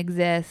 It doesn't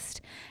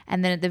exist.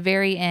 And then at the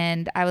very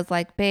end, I was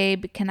like,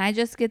 babe, can I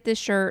just get this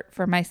shirt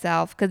for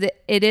myself? Because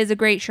it is a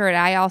great shirt.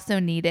 I also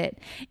need it.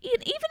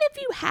 Even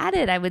if you had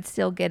it, I would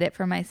still get it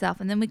for myself,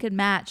 and then we could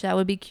match. That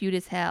would be cute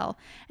as hell.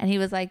 And he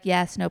was like,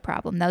 yes, no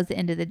problem. That was the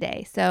end of the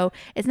day. So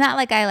it's not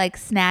like I like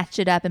snatched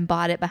it up and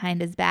bought it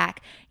behind his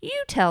back.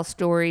 You tell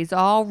stories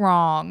all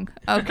wrong,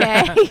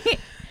 okay?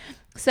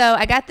 So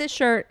I got this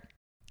shirt,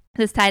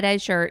 this tie-dye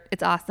shirt.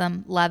 It's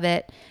awesome. Love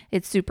it.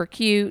 It's super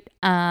cute.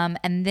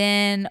 And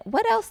then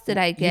what else did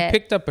I get? You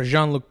picked up a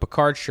Jean-Luc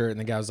Picard shirt, and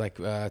the guy was like,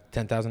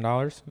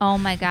 $10,000? Oh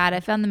my God. I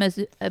found the most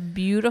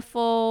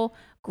beautiful,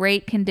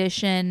 great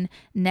condition,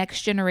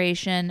 next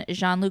generation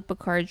Jean-Luc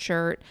Picard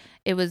shirt.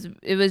 It was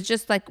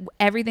just like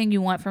everything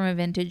you want from a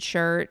vintage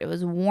shirt. It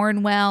was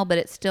worn well, but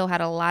it still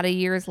had a lot of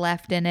years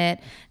left in it.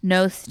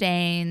 No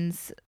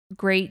stains,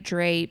 great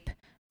drape,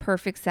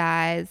 perfect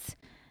size.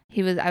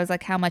 I was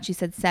like, how much? He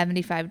said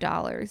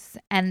 $75.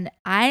 And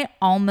I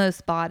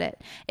almost bought it.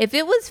 If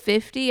it was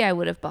 $50, I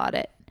would have bought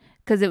it,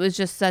 because it was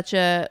just such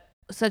a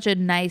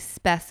nice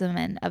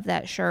specimen of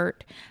that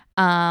shirt.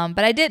 But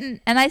I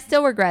didn't, and I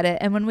still regret it.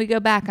 And when we go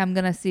back, I'm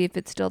going to see if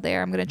it's still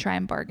there. I'm going to try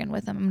and bargain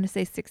with him. I'm going to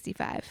say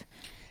 65.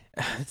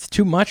 It's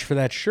too much for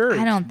that shirt.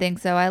 I don't think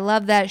so. I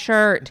love that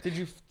shirt. Did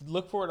you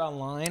look for it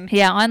online?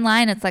 Yeah,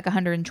 online it's like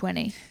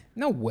 120.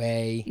 No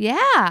way.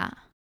 Yeah.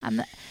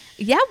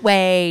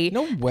 Way.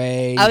 No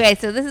way. Okay,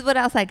 so this is what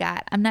else I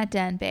got. I'm not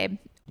done, babe.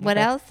 What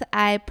else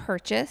I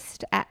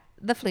purchased at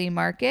the flea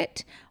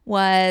market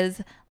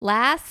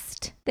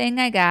last thing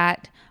I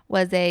got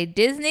was a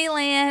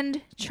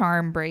Disneyland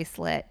charm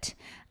bracelet.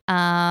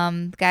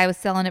 The guy was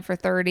selling it for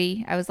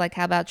 30. I was like,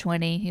 how about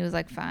 20? He was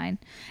like, fine.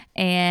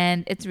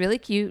 And it's really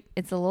cute.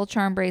 It's a little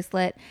charm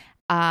bracelet.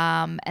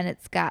 And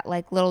it's got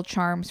like little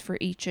charms for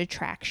each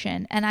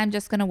attraction. And I'm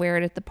just going to wear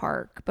it at the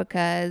park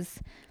because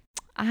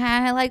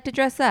I like to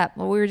dress up.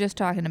 What we were just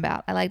talking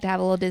about. I like to have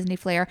a little Disney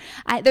flair.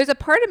 There's a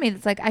part of me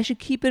that's like, I should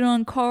keep it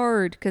on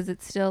card because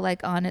it's still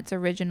like on its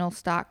original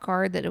stock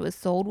card that it was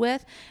sold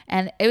with.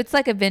 And it's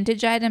like a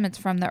vintage item. It's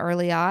from the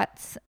early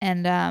aughts.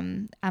 And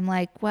I'm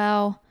like,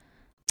 well,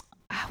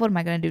 what am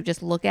I going to do?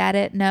 Just look at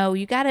it? No,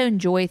 you got to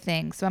enjoy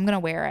things. So I'm going to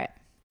wear it.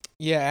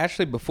 Yeah,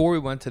 actually, before we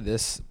went to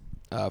this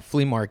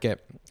flea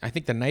market, I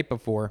think the night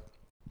before,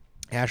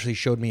 Ashley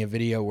showed me a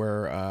video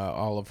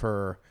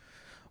where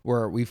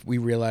we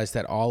realized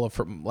that all of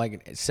her,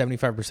 like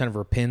 75% of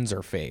her pins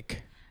are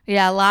fake.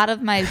 Yeah, a lot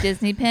of my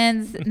Disney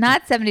pins,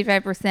 not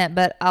 75%,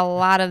 but a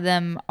lot of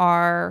them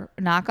are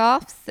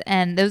knockoffs.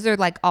 And those are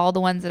like all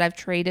the ones that I've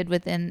traded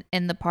within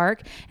in the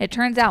park. It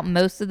turns out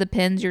most of the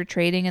pins you're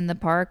trading in the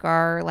park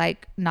are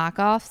like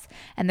knockoffs,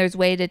 and there's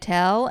way to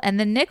tell. And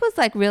then Nick was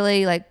like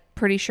really like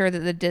pretty sure that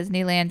the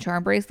Disneyland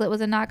charm bracelet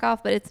was a knockoff,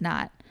 but it's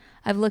not.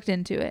 I've looked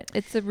into it.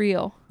 It's a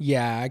real.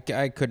 Yeah,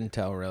 I couldn't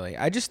tell really.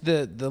 I just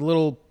the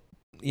little,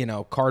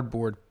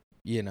 cardboard,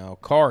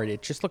 card,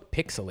 it just looked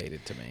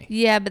pixelated to me.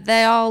 Yeah, but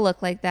they all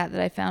look like that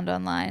I found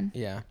online.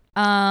 Yeah.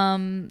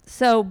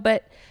 So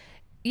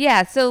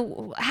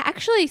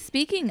actually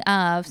speaking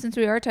of, since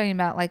we are talking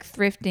about like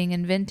thrifting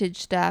and vintage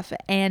stuff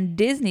and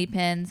Disney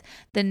pins,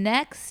 the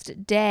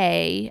next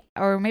day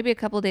or maybe a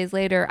couple of days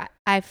later,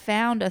 I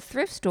found a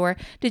thrift store.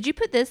 Did you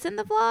put this in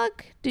the vlog?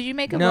 Did you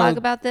make a vlog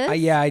about this?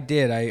 Yeah, I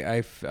did.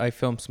 I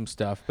filmed some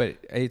stuff, but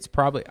it's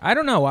probably, I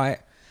don't know.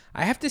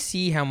 I have to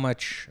see how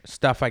much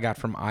stuff I got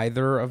from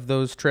either of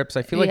those trips.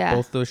 I feel like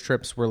both those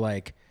trips were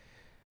like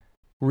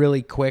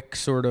really quick,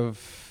 sort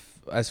of,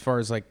 as far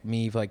as like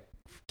me like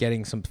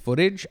getting some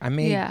footage. I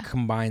may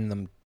combine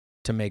them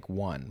to make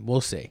one.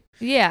 We'll see.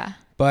 Yeah.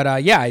 But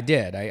I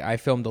did. I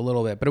filmed a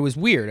little bit, but it was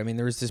weird. I mean,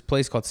 there was this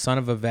place called Son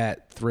of a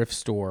Vet thrift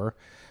store.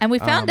 And we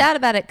found out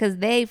about it because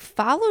they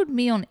followed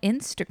me on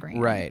Instagram.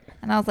 Right.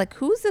 And I was like,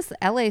 who's this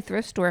LA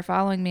thrift store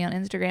following me on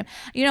Instagram?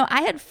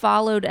 I had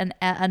followed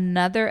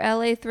another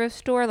LA thrift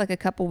store like a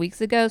couple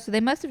weeks ago. So they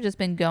must have just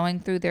been going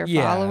through their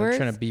followers. Yeah,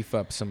 trying to beef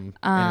up some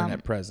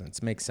internet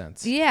presence. Makes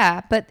sense.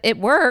 Yeah, but it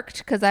worked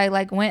because I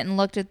like went and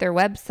looked at their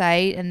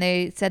website and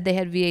they said they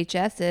had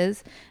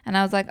VHSs. And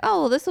I was like,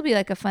 oh, well, this will be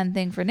like a fun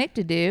thing for Nick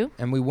to do.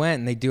 And we went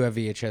and they do have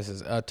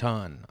VHSs a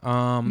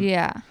ton.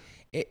 Yeah.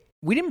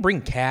 We didn't bring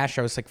cash.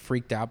 I was like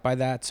freaked out by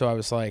that. So I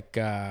was like,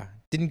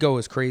 didn't go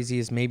as crazy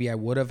as maybe I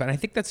would have. And I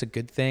think that's a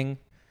good thing.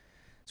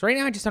 So right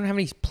now I just don't have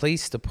any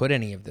place to put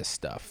any of this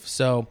stuff.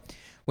 So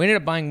we ended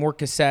up buying more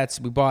cassettes.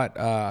 We bought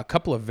a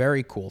couple of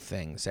very cool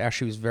things.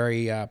 Ashley was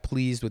very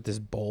pleased with this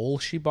bowl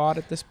she bought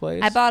at this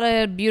place. I bought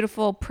a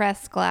beautiful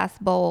pressed glass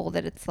bowl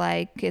that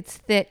it's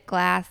thick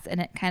glass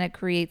and it kind of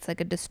creates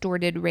like a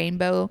distorted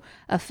rainbow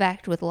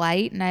effect with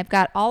light. And I've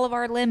got all of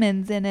our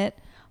lemons in it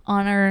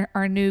on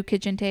our new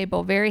kitchen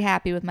table. Very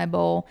happy with my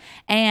bowl.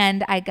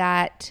 And I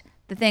got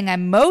the thing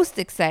I'm most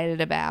excited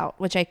about,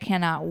 which I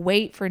cannot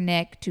wait for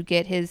Nick to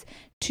get his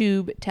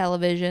tube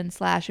television /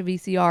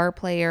 VCR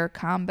player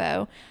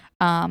combo.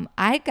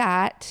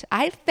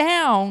 I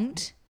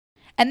found,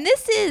 and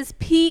this is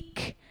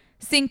peak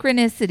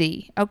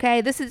synchronicity, okay?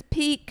 This is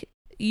peak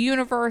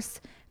universe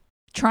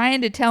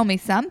trying to tell me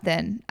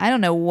something. I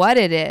don't know what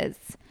it is,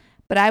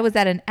 but I was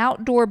at an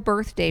outdoor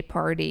birthday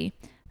party,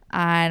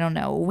 I don't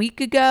know, a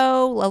week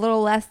ago, a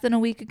little less than a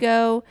week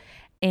ago.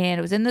 And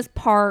it was in this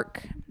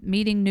park,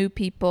 meeting new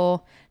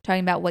people,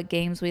 talking about what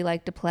games we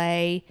like to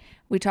play.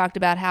 We talked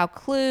about how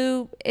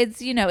Clue,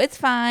 it's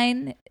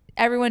fine.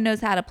 Everyone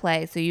knows how to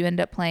play. So you end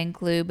up playing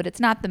Clue, but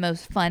it's not the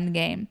most fun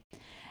game.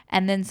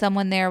 And then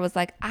someone there was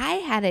like, I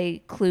had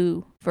a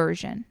Clue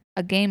version,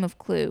 a game of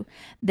Clue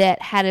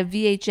that had a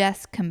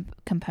VHS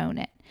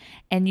component.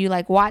 And you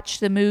like watched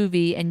the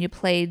movie and you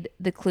played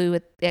the Clue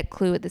at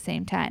Clue at the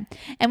same time.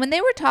 And when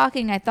they were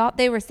talking, I thought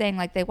they were saying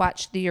like they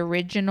watched the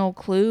original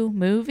Clue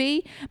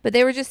movie, but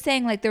they were just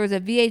saying like there was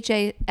a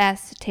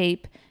VHS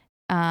tape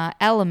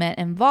element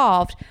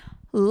involved.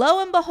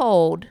 Lo and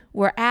behold,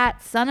 we're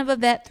at Son of a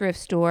Vet thrift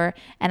store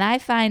and I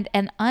find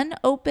an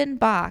unopened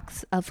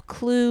box of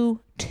Clue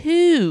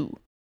 2.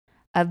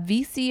 A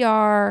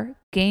VCR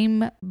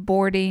game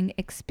boarding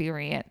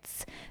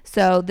experience.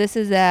 So this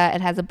is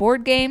it has a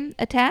board game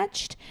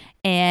attached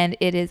and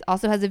it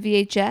also has a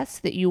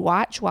VHS that you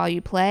watch while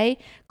you play.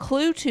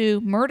 Clue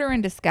 2, Murder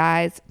in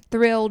Disguise.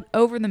 Thrilled,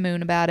 over the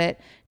moon about it.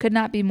 Could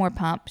not be more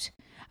pumped.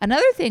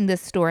 Another thing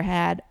this store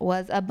had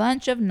was a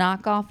bunch of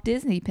knockoff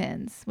Disney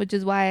pins, which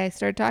is why I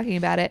started talking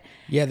about it.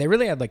 Yeah, they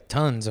really had like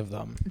tons of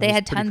them. They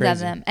had tons of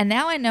them. And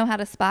now I know how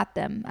to spot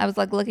them. I was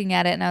like looking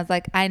at it and I was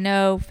like, I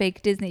know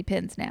fake Disney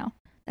pins now.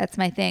 That's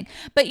my thing.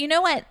 But you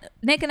know what?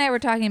 Nick and I were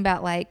talking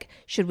about, like,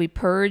 should we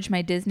purge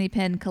my Disney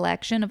pen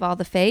collection of all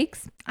the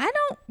fakes? I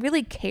don't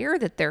really care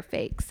that they're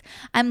fakes.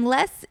 I'm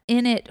less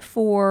in it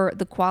for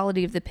the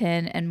quality of the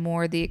pen and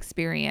more the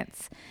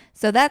experience.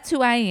 So that's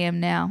who I am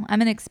now.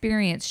 I'm an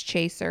experience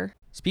chaser.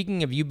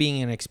 Speaking of you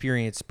being an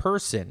experienced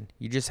person,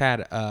 you just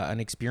had an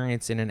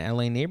experience in an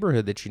LA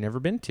neighborhood that you've never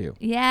been to.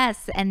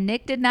 Yes, and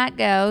Nick did not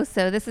go.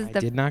 So this is I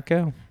did not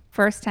go.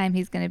 first time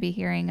he's going to be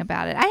hearing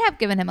about it. I have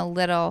given him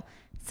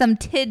some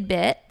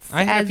tidbits.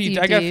 I got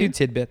a few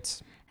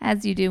tidbits.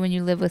 As you do when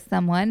you live with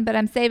someone, but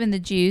I'm saving the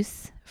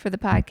juice for the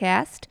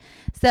podcast.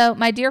 So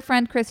my dear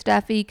friend Chris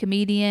Duffy,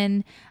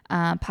 comedian,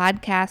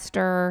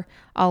 podcaster,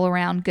 all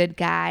around good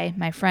guy,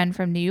 my friend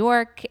from New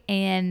York,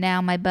 and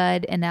now my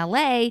bud in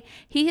LA,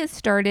 he has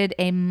started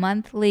a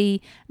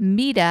monthly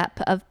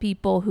meetup of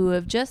people who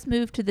have just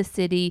moved to the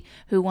city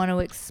who want to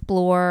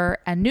explore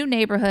a new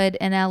neighborhood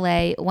in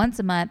LA once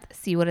a month,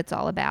 see what it's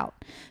all about.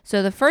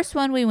 So the first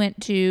one we went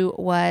to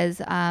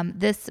was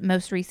this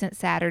most recent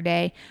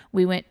Saturday.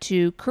 We went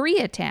to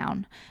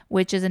Koreatown,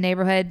 which is a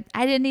neighborhood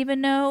I didn't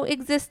even know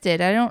existed.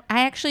 I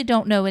actually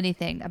don't know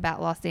anything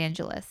about Los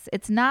Angeles.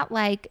 It's not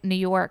like New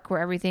York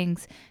where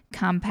everything's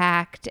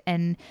compact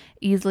and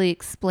easily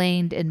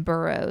explained in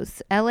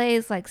boroughs. LA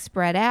is like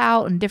spread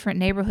out and different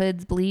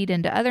neighborhoods bleed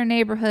into other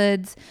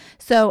neighborhoods.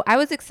 So I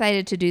was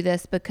excited to do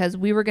this because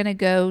we were going to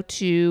go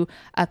to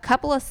a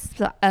couple of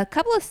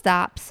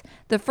stops.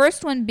 The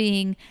first one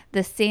being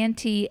the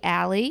Santee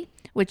Alley,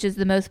 which is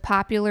the most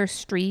popular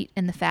street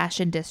in the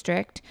Fashion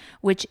District,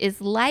 which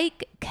is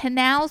like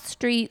Canal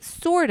Street,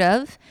 sort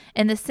of,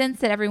 in the sense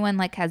that everyone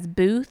like has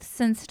booths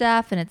and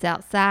stuff, and it's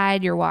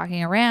outside, you're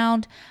walking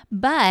around,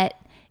 but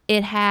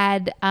it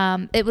had,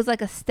 it was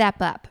like a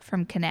step up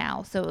from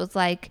Canal. So it was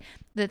like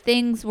the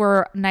things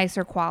were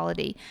nicer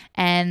quality,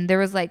 and there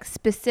was like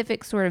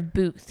specific sort of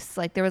booths.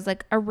 Like there was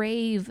like a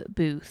rave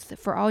booth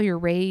for all your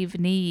rave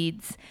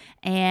needs,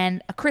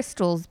 and a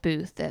crystals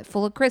booth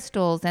full of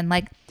crystals, and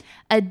like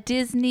a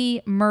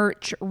Disney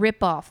merch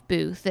ripoff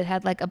booth that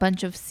had like a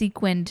bunch of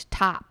sequined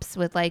tops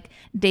with like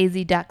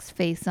Daisy Duck's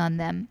face on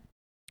them.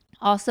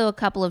 Also a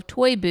couple of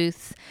toy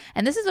booths.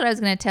 And this is what I was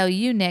going to tell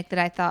you, Nick, that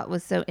I thought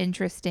was so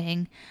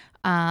interesting.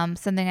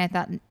 Something I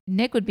thought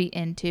Nick would be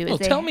into. Well,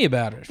 tell me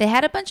about it. They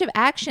had a bunch of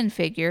action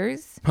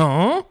figures.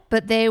 Huh?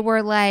 But they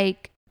were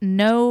like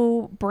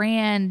no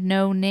brand,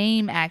 no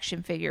name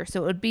action figures.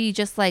 So it would be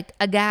just like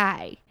a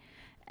guy.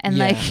 And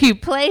like you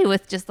play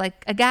with just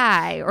like a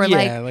guy or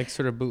like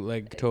sort of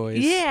bootleg toys.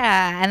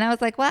 Yeah. And I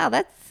was like, wow,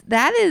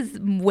 that is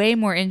way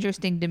more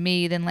interesting to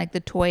me than like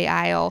the toy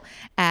aisle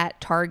at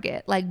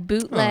Target. Like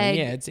bootleg.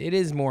 Yeah, it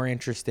is more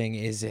interesting.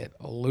 Is it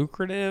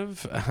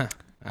lucrative?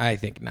 I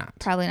think not.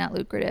 Probably not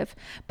lucrative.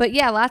 But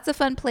yeah, lots of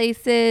fun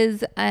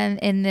places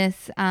in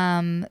this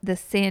the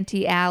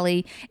Santee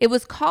Alley. It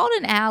was called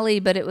an alley,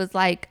 but it was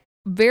like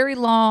very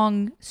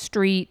long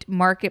street,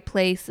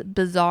 marketplace,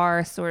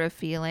 bazaar sort of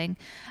feeling.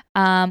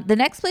 The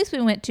next place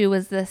we went to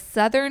was the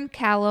Southern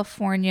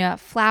California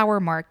Flower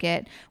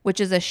Market,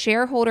 which is a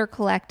shareholder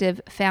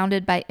collective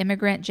founded by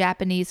immigrant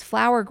Japanese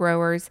flower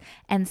growers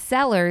and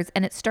sellers,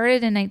 and it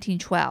started in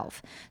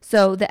 1912.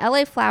 So the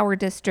LA Flower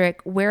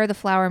District, where the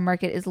flower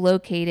market is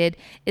located,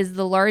 is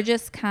the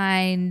largest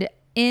kind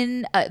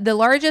the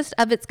largest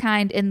of its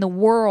kind in the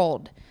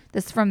world.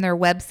 This is from their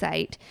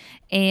website.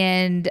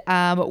 And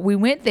we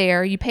went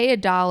there. You pay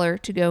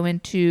 $1 to go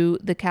into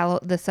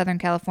the Southern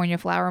California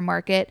Flower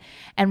Market.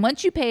 And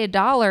once you pay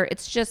 $1,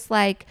 it's just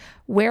like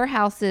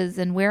warehouses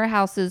and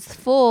warehouses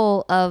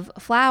full of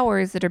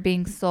flowers that are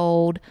being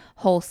sold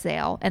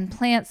wholesale and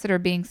plants that are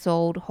being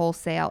sold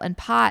wholesale and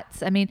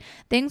pots. I mean,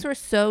 things were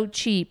so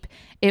cheap.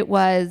 It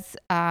was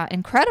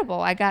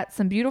incredible. I got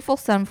some beautiful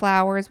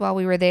sunflowers while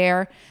we were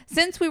there.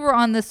 Since we were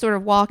on this sort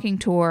of walking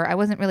tour, I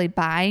wasn't really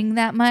buying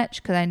that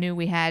much because I knew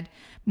we had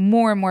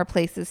more and more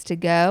places to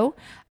go.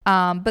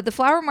 But the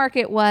flower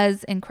market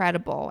was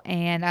incredible,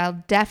 and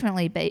I'll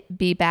definitely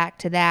be back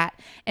to that.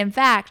 In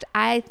fact,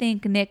 I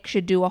think Nick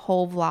should do a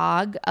whole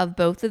vlog of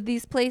both of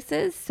these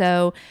places.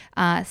 So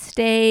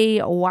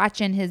stay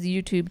watching his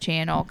YouTube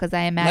channel because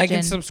I imagine... Like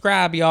and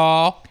subscribe,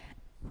 y'all.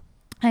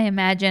 I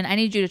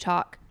need you to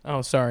talk.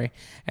 Oh, sorry.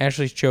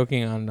 Ashley's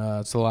choking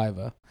on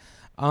saliva.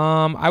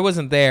 I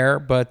wasn't there,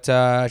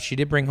 but she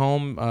did bring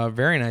home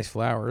very nice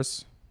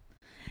flowers.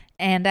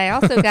 And I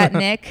also got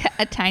Nick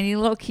a tiny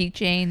little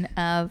keychain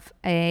of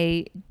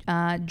a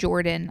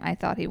Jordan. I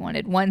thought he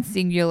wanted one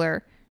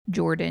singular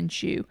Jordan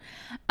shoe.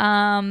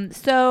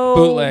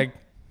 Bootleg.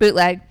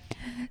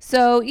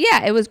 So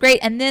yeah, it was great.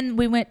 And then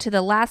we went to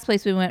the last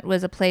place we went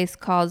was a place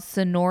called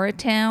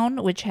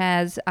Sonoratown, which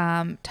has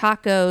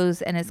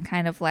tacos and is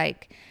kind of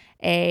like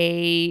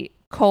a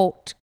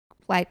cult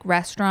like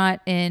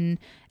restaurant in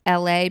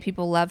LA.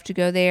 People love to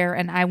go there,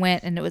 and I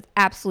went, and it was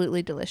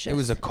absolutely delicious. It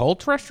was a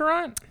cult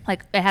restaurant?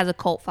 Like, it has a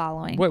cult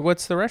following.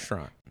 What's the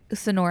restaurant?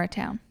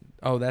 Sonoratown.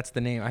 Oh, that's the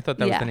name. I thought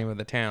that was Yeah. the name of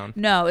the town.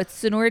 No, it's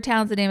Sonora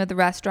Town's the name of the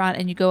restaurant,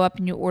 and you go up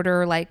and you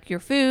order like your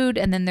food,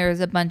 and then there's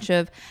a bunch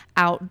of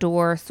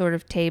outdoor sort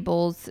of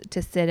tables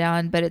to sit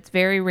on, but it's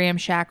very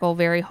ramshackle,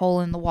 very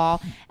hole in the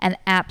wall, and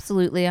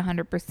absolutely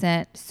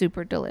 100%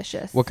 super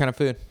delicious. What kind of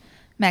food?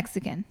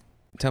 Mexican.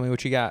 Tell me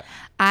what you got.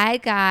 I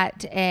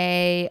got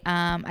a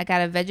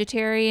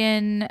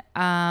vegetarian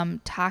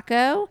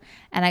taco,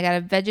 and I got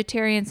a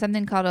vegetarian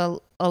something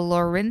called a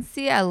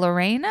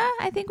Lorena,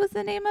 I think was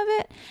the name of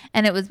it.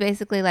 And it was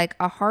basically like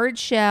a hard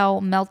shell,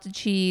 melted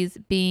cheese,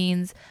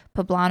 beans,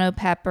 poblano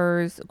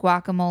peppers,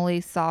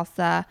 guacamole,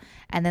 salsa,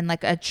 and then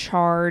like a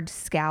charred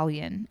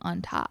scallion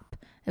on top.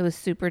 It was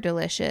super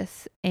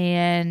delicious.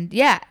 And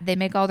yeah, they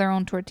make all their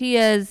own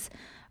tortillas,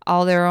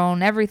 all their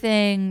own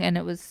everything, and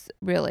it was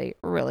really,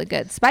 really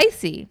good.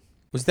 Spicy.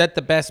 Was that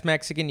the best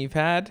Mexican you've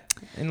had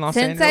in Los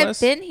Since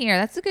Angeles? I've been here,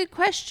 that's a good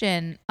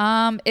question.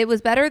 It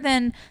was better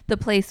than the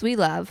place we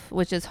love,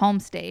 which is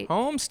Homestead.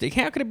 Homestead.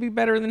 How could it be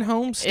better than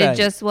Homestead? It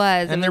just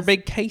was. And their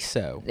big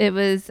queso. It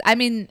was, I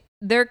mean,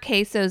 their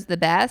queso's the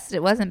best.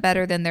 It wasn't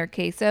better than their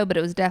queso, but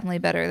it was definitely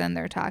better than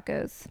their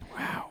tacos.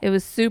 Wow. It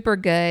was super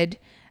good.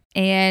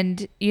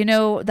 And, you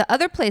know, the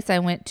other place I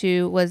went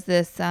to was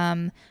this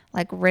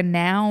like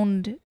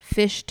renowned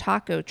fish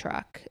taco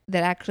truck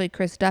that actually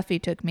Chris Duffy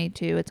took me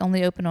to. It's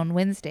only open on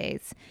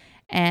Wednesdays.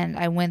 And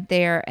I went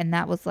there, and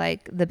that was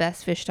like the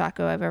best fish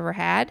taco I've ever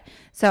had.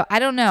 So I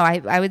don't know.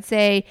 I would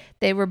say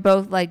they were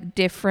both like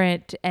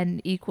different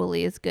and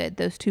equally as good,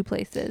 those two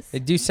places. They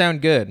do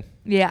sound good.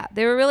 Yeah,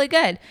 they were really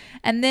good.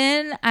 And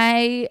then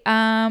I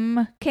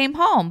came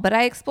home, but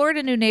I explored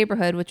a new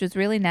neighborhood, which was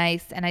really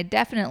nice. And I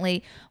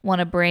definitely want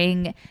to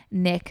bring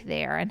Nick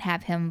there and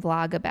have him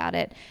vlog about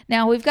it.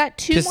 Now, we've got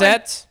two more.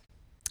 Cassettes?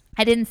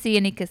 I didn't see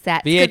any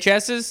cassettes.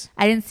 VHSs?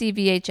 I didn't see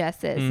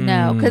VHSs.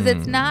 No, because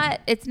it's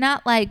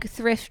not like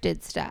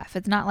thrifted stuff.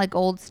 It's not like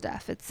old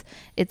stuff.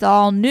 It's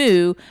all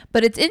new,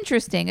 but it's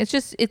interesting.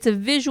 It's a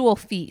visual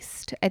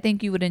feast. I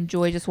think you would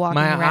enjoy just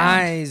walking My around.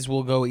 eyes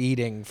will go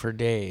eating for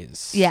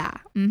days. Yeah.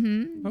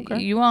 Mm-hmm.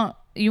 Okay. You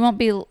won't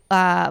be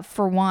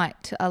for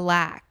want a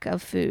lack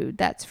of food.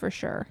 That's for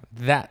sure.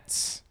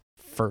 That's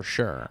for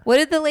sure. What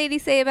did the lady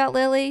say about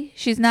Lily?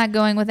 She's not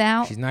going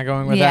without. She's not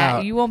going Yeah,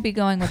 without. you won't be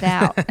going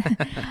without.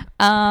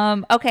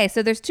 Okay,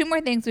 so there's two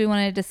more things we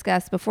want to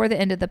discuss before the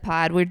end of the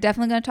pod. We're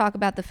definitely going to talk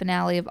about the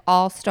finale of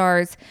All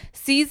Stars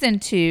Season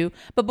 2.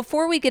 But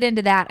before we get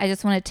into that, I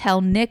just want to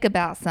tell Nick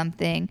about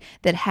something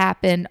that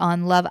happened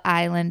on Love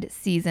Island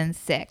Season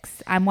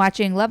 6. I'm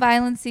watching Love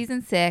Island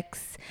Season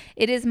 6.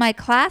 It is my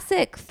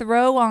classic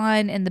throw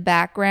on in the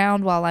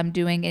background while I'm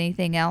doing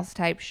anything else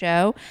type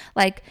show.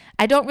 Like,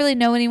 I don't really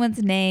know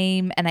anyone's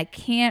name, and I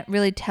can't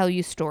really tell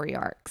you story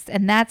arcs.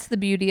 And that's the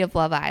beauty of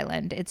Love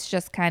Island. It's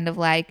just kind of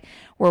like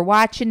we're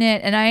watching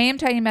it, and I am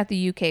talking about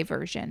the UK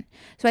version.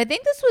 So I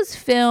think this was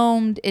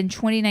filmed in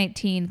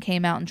 2019,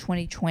 came out in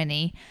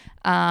 2020,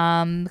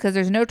 because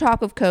there's no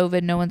talk of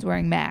COVID, no one's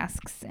wearing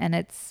masks, and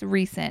it's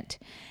recent.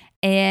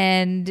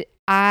 And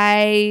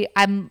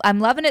I'm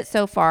loving it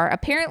so far.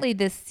 Apparently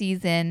this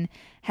season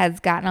has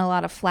gotten a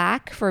lot of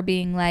flack for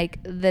being like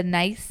the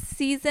nice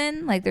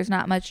season. Like there's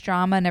not much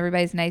drama and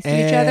everybody's nice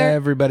to each other.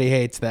 Everybody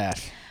hates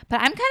that.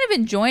 But I'm kind of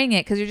enjoying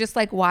it because you're just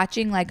like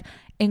watching like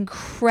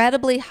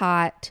incredibly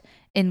hot,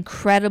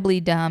 incredibly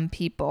dumb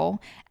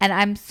people. And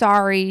I'm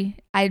sorry,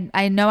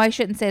 I know I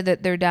shouldn't say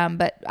that they're dumb,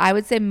 but I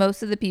would say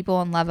most of the people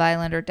on Love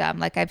Island are dumb.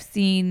 Like I've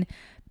seen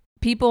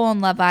people on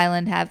Love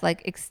Island have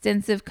like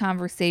extensive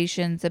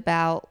conversations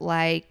about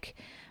like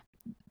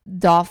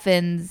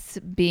dolphins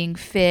being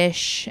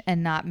fish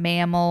and not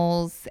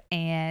mammals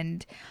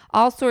and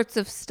all sorts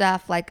of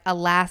stuff, like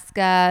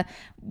Alaska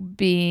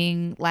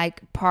being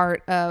like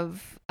part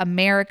of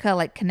America,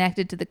 like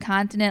connected to the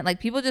continent. Like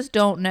people just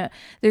don't know.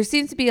 There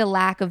seems to be a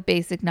lack of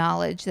basic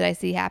knowledge that I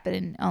see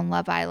happening on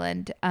Love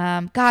Island.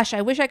 Gosh,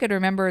 I wish I could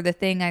remember the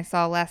thing I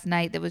saw last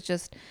night that was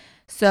just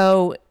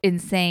so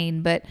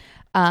insane, but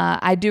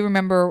I do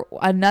remember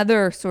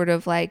another sort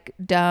of like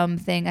dumb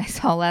thing I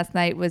saw last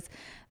night was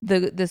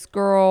this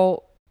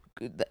girl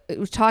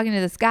was talking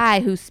to this guy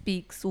who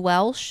speaks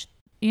Welsh.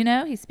 You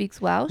know, he speaks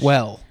Welsh.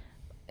 Well,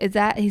 Is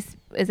that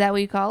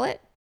what you call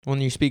it?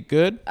 when you speak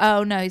good,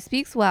 Oh no, he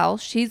speaks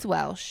Welsh. He's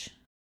Welsh.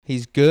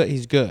 he's good.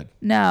 He's good.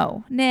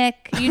 No,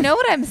 Nick, you know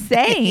what I'm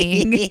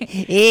saying.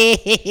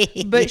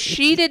 But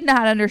she did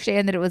not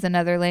understand that it was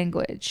another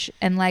language.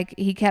 And like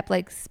he kept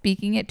like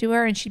speaking it to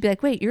her and she'd be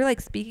like, "Wait, you're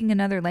like speaking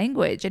another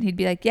language." And he'd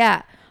be like,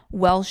 "Yeah,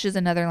 Welsh is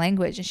another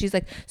language." And she's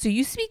like, "So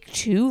you speak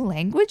two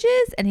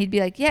languages?" And he'd be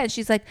like, "Yeah." And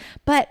she's like,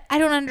 "But I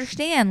don't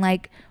understand.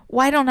 Like,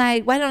 why don't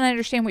I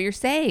understand what you're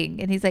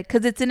saying?" And he's like,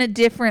 "Because it's in a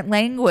different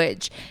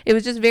language." It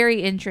was just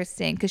very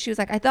interesting because she was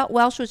like, "I thought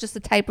Welsh was just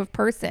a type of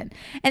person."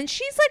 And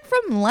she's like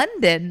from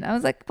London. I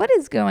was like, what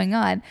is going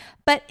on?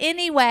 But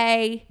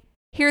anyway,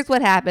 here's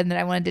what happened that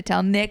I wanted to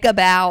tell Nick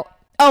about.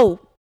 Oh,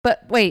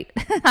 But wait,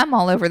 I'm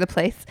all over the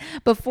place.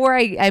 Before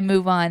I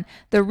move on,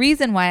 the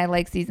reason why I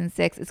like season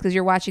 6 is because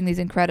you're watching these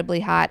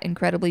incredibly hot,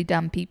 incredibly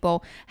dumb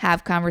people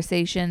have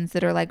conversations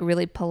that are like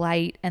really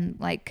polite and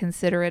like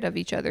considerate of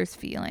each other's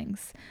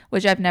feelings,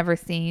 which I've never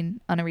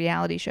seen on a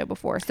reality show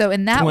before. So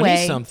in that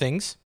way,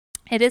 20-somethings.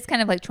 It is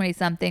kind of like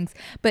 20-somethings,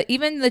 but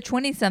even the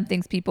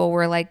 20-somethings people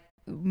were like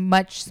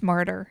much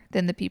smarter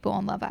than the people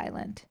on Love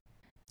Island.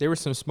 There were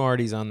some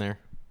smarties on there.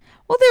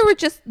 Well, there were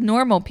just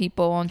normal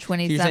people on So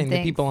you're 20-somethings. saying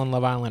the people on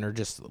Love Island are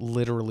just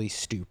literally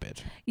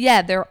stupid.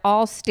 Yeah, they're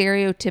all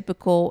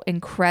stereotypical,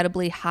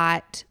 incredibly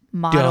hot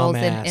models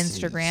and Dumbasses.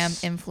 Instagram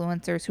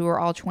influencers who are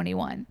all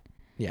 21.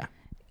 Yeah.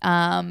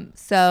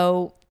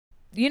 So,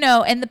 you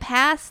know, in the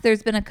past,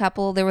 there's been a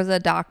couple. There was a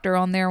doctor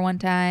on there one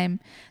time.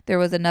 There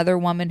was another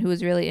woman who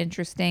was really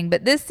interesting.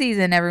 But this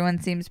season,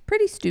 everyone seems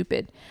pretty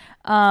stupid.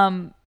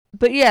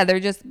 But yeah, they're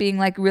just being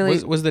like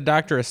really. Was the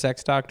doctor a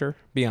sex doctor?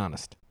 Be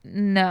honest.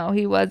 No,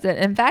 he wasn't.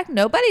 In fact,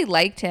 nobody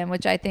liked him,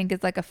 which I think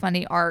is like a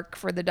funny arc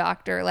for the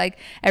doctor. Like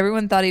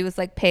everyone thought he was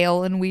like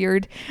pale and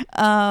weird.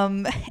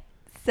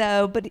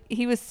 But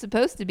he was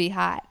supposed to be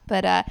hot.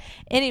 But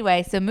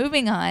anyway, so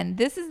moving on.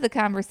 This is the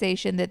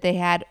conversation that they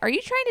had. Are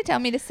you trying to tell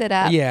me to sit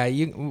up? Yeah,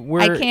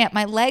 I can't.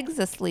 My leg's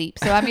asleep,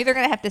 so I'm either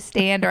gonna have to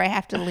stand or I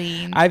have to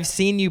lean. I've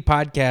seen you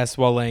podcast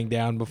while laying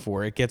down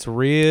before. It gets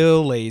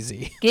real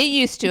lazy. Get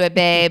used to it,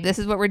 babe. This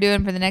is what we're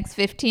doing for the next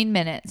 15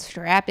 minutes.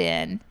 Strap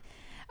in.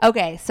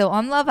 Okay, so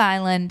on Love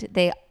Island,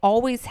 they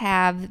always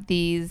have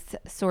these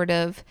sort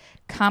of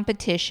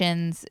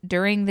competitions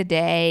during the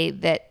day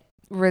that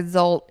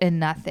result in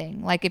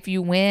nothing. Like if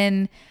you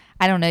win,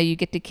 I don't know, you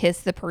get to kiss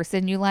the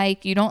person you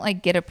like. You don't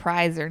like get a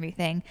prize or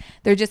anything.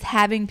 They're just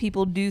having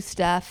people do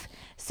stuff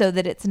so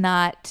that it's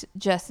not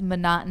just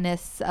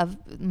monotonous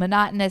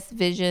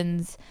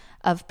visions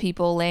of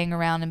people laying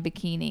around in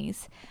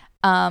bikinis.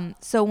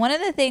 So one of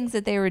the things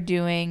that they were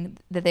doing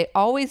that they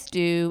always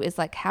do is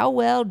like, how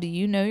well do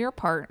you know your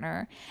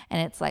partner?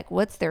 And it's like,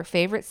 what's their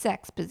favorite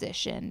sex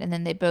position? And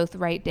then they both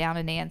write down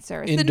an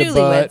answer. It's the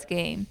Newlyweds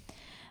Game.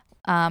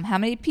 How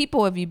many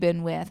people have you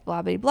been with?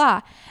 Blah, blah,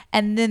 blah.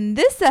 And then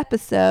this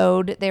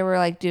episode, they were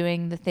like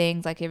doing the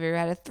things like, have you ever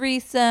had a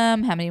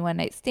threesome? How many one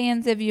night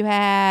stands have you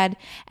had?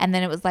 And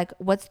then it was like,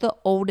 what's the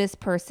oldest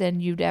person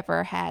you'd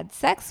ever had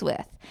sex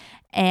with?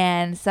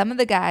 And some of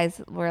the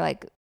guys were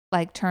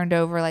like turned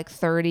over like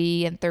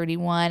 30 and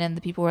 31, and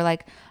the people were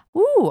like,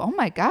 ooh, oh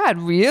my God,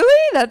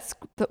 really? That's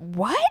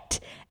what?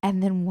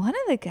 And then one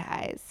of the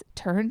guys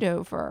turned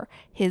over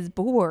his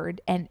board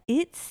and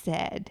it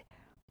said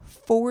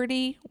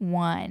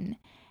 41,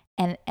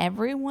 and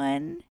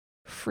everyone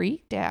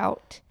freaked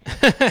out,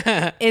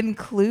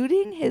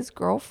 including his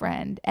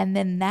girlfriend. And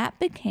then that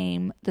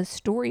became the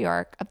story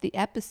arc of the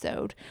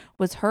episode,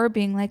 was her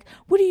being like,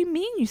 what do you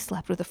mean you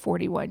slept with a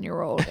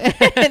 41-year-old?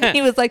 And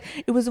he was like,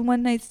 it was a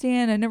one night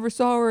stand, I never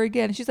saw her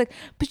again. And she's like,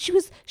 but she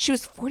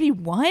was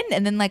 41.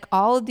 And then like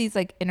all of these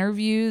like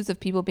interviews of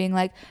people being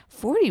like,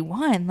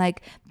 41,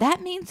 like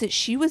that means that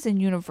she was in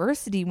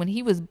university when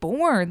he was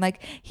born,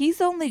 like he's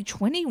only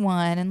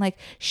 21, and like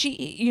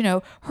she, you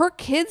know, her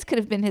kids could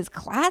have been his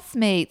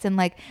classmates. And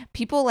like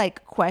people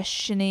like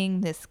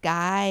questioning this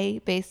guy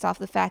based off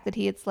the fact that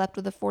he had slept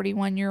with a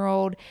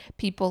 41-year-old.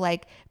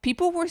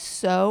 People were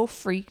so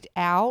freaked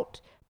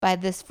out by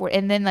this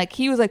and then like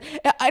he was like,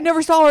 I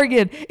never saw her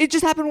again, it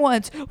just happened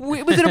once, it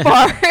was in a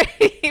bar.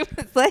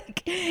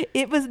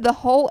 It was the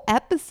whole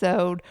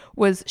episode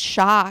was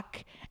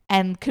shock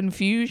and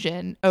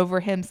confusion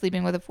over him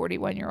sleeping with a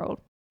 41-year-old.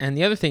 And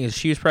the other thing is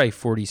she was probably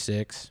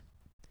 46.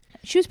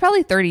 She was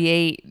probably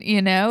 38,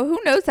 you know? Who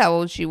knows how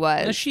old she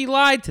was? Now, she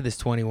lied to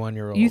this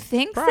 21-year-old. You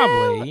think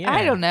probably, so? Yeah.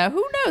 I don't know.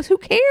 Who knows? Who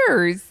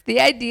cares? The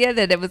idea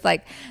that it was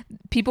like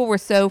people were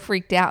so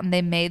freaked out and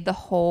they made the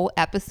whole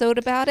episode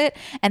about it.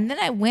 And then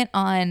I went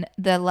on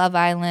the Love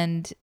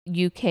Island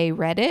UK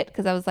Reddit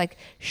because I was like,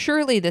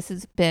 surely this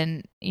has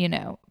been, you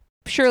know,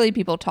 surely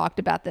people talked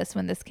about this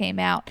when this came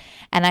out.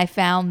 And I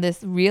found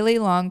this really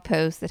long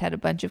post that had a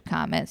bunch of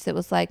comments that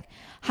was like,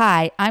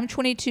 hi, I'm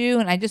 22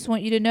 and I just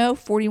want you to know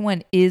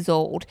 41 is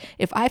old.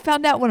 If I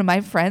found out one of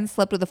my friends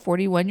slept with a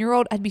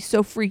 41-year-old, I'd be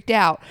so freaked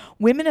out.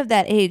 Women of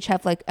that age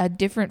have like a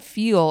different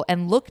feel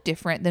and look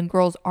different than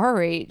girls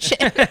our age.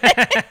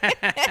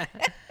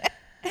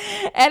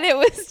 And it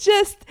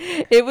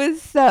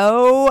was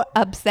so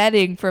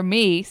upsetting for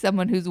me,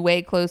 someone who's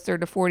way closer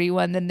to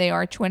 41 than they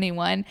are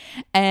 21.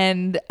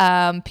 And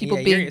people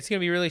being... It's going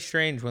to be really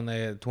strange when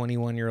the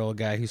 21-year-old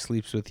guy who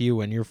sleeps with you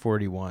when you're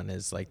 41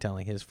 is like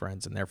telling his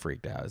friends and they're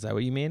freaked out. Is that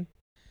what you mean?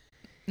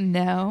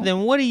 No.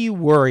 Then what are you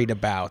worried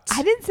about?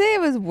 I didn't say I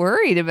was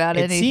worried about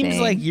anything. It seems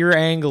like you're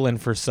angling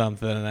for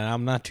something and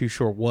I'm not too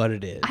sure what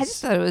it is. I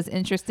just thought it was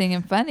interesting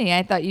and funny.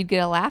 I thought you'd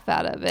get a laugh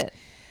out of it.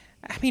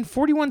 I mean,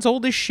 41's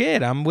old as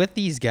shit. I'm with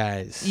these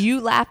guys. You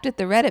laughed at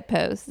the Reddit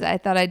post. I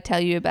thought I'd tell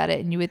you about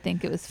it, and you would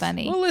think it was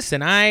funny. Well,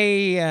 listen,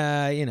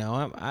 I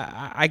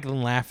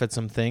can laugh at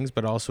some things,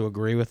 but also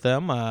agree with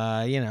them.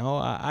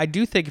 I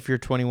do think if you're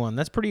 21,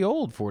 that's pretty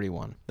old.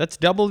 41, that's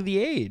double the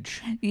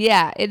age.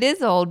 Yeah, it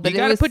is old, but you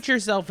got to put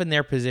yourself in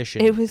their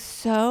position. It was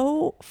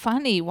so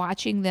funny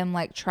watching them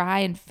like try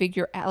and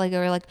figure out.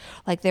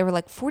 Like they were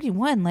like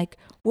 41. Like,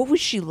 what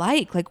was she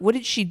like? Like, what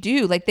did she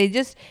do? Like,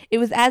 it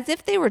was as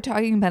if they were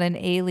talking about an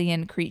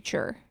alien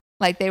creature.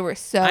 Like, they were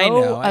so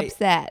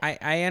upset.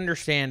 I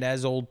understand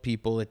as old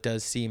people, it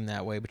does seem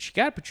that way, but you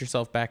got to put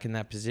yourself back in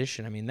that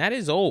position. I mean, that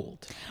is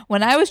old.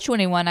 When I was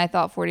 21, I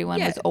thought 41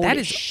 was old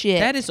as shit.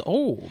 That is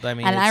old. I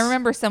mean, and I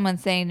remember someone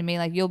saying to me,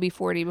 like, you'll be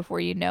 40 before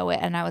you know it.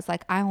 And I was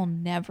like, I'll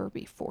never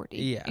be 40.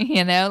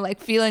 Yeah. Like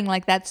feeling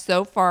like that's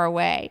so far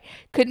away.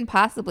 Couldn't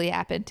possibly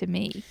happen to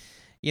me.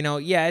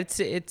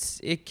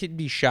 It could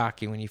be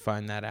shocking when you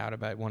find that out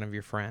about one of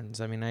your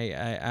friends. I mean,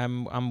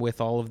 I'm with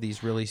all of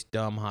these really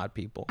dumb hot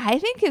people. I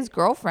think his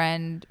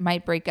girlfriend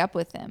might break up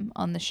with him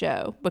on the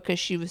show because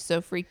she was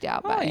so freaked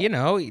out by it.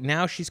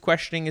 Now she's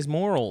questioning his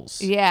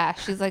morals. Yeah,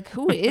 she's like,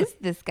 who is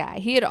this guy?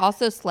 He had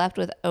also slept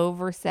with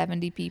over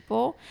 70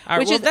 people,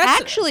 which is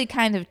actually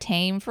kind of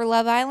tame for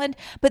Love Island.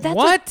 But that's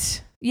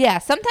what? Yeah,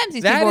 sometimes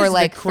these people are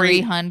like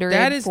 300,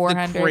 That is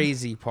 400. the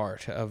crazy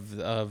part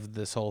of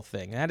this whole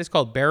thing. That is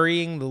called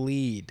burying the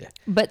lead.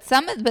 But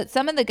some of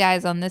the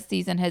guys on this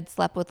season had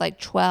slept with like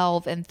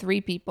 12 and 3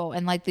 people,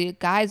 and like the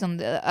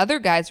other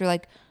guys were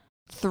like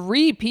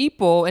 3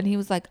 people, and he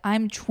was like,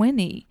 I'm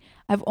 20.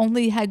 I've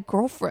only had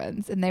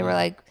girlfriends, and they were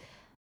like,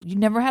 you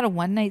never had a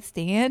one night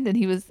stand, and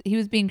he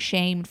was being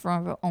shamed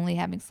for only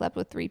having slept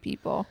with 3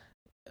 people.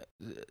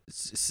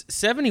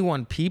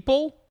 71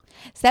 people.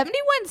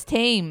 71's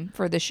tame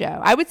for the show.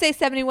 I would say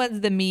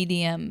 71's the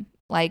medium.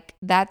 Like,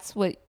 that's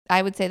what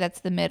I would say, that's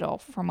the middle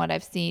from what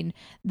I've seen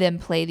them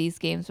play these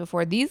games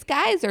before. These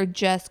guys are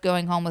just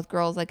going home with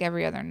girls like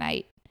every other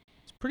night.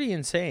 It's pretty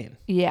insane.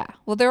 Yeah.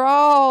 Well, they're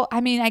all,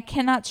 I mean, I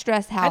cannot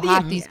stress how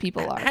hot these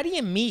people are. How do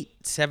you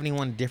meet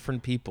 71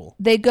 different people?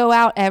 They go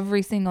out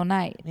every single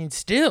night. I mean,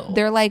 still.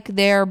 They're like,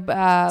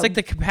 it's like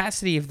the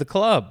capacity of the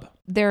club.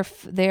 They're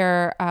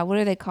what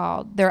are they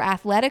called? They're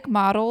athletic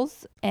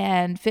models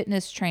and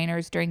fitness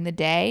trainers during the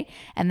day,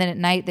 and then at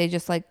night they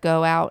just like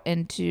go out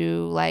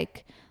into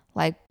like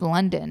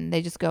London.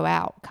 They just go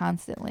out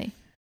constantly.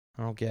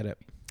 I don't get it.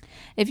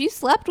 If you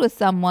slept with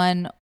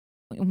someone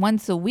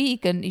once a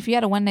week, and if you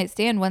had a one night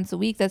stand once a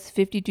week, that's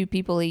 52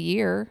 people a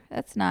year.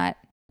 That's not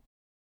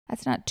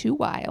too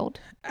wild.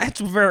 That's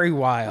very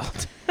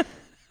wild.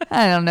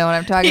 I don't know what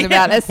I'm talking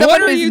about. As someone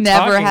who's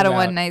never had a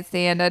one night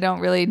stand, I don't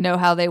really know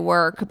how they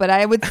work, but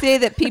I would say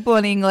that people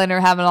in England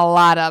are having a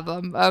lot of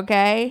them.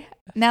 Okay.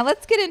 Now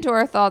let's get into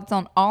our thoughts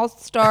on All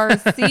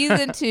Stars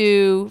season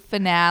 2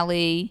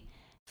 finale.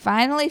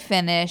 Finally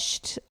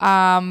finished.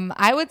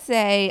 I would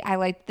say I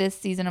liked this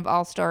season of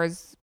All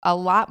Stars a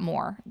lot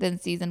more than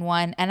season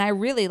 1, and I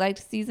really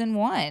liked season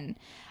 1.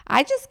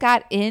 I just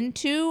got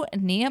into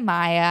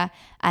Nehemiah.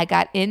 I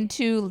got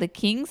into the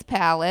King's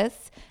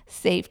Palace,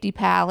 Safety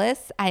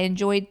Palace. I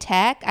enjoyed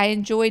Tech. I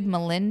enjoyed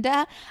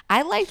Melinda.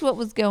 I liked what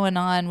was going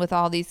on with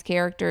all these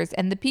characters,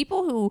 and the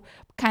people who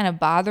kind of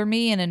bother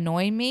me and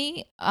annoy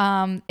me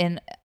on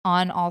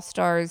All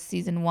Stars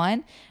season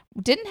 1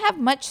 didn't have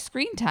much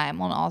screen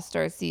time on All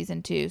Stars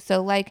season 2.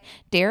 So like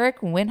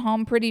Derek went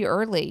home pretty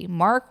early.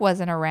 Mark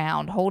wasn't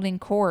around holding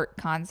court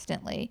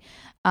constantly.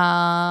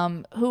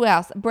 Who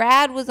else?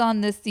 Brad was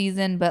on this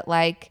season, but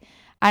like,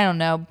 I don't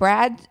know.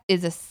 Brad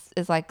is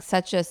like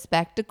such a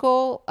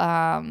spectacle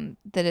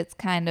that it's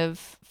kind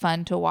of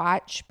fun to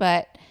watch.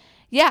 But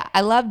yeah,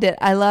 I loved it.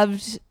 I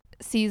loved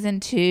season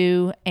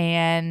 2,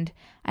 and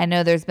I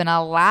know there's been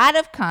a lot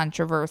of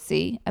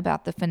controversy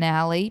about the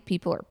finale.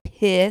 People are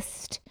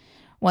pissed.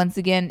 Once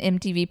again,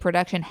 MTV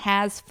Production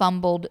has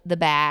fumbled the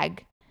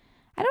bag.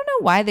 I don't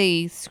know why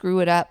they screw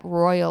it up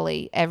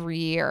royally every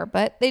year,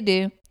 but they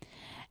do.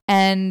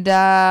 And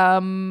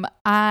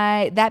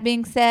that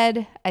being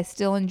said, I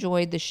still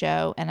enjoyed the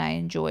show, and I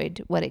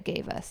enjoyed what it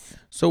gave us.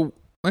 So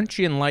why don't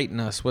you enlighten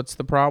us? What's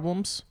the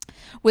problems?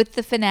 With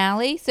the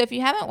finale. So if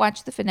you haven't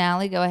watched the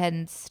finale, go ahead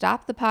and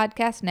stop the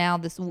podcast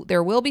now.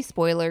 There will be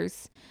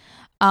spoilers.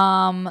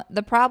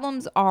 The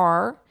problems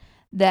are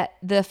that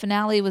the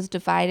finale was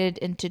divided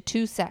into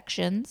 2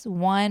 sections.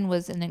 One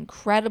was an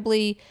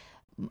incredibly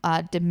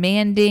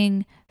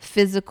demanding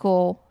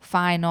physical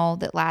final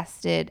that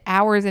lasted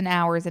hours and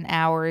hours and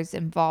hours,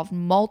 involved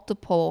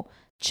multiple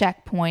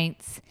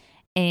checkpoints,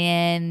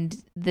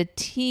 and the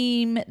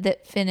team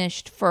that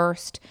finished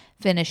first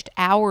finished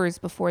hours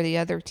before the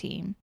other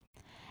team.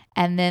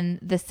 And then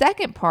the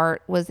second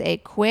part was a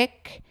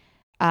quick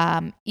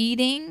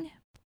eating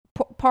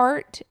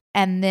part,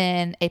 and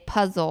then a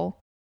puzzle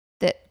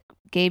that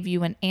gave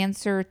you an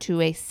answer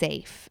to a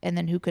safe, and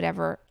then who could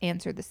ever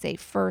answer the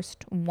safe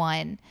first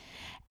won.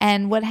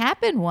 And what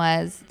happened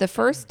was the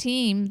first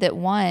team that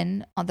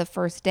won on the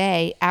first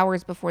day,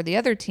 hours before the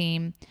other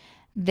team,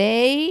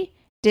 they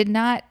did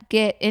not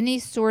get any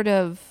sort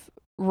of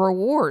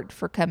reward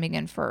for coming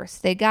in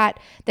first. They got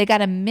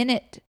a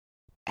minute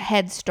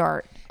head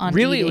start on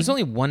Really? eating. It was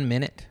only 1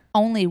 minute?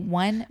 Only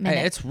 1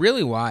 minute. It's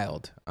really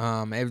wild.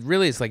 It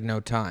really is like no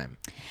time.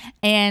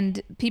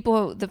 And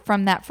people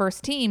from that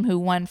first team who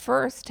won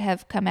first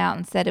have come out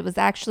and said it was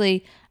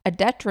actually a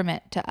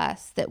detriment to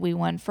us that we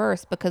won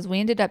first, because we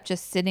ended up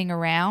just sitting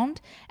around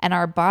and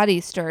our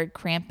bodies started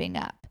cramping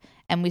up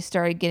and we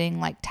started getting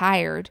like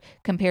tired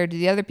compared to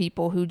the other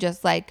people who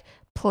just like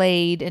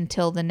played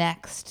until the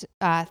next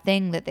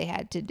thing that they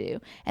had to do,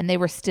 and they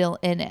were still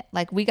in it.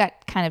 Like we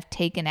got kind of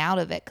taken out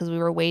of it because we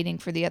were waiting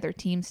for the other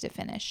teams to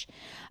finish,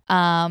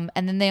 and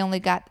then they only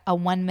got a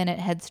 1 minute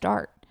head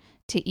start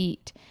to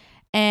eat.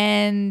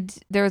 And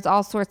there's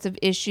all sorts of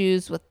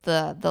issues with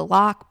the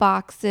lock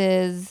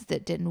boxes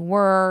that didn't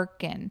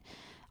work and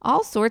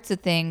all sorts of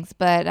things.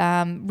 But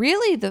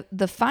really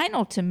the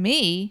final to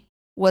me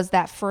was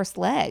that first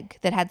leg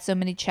that had so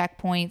many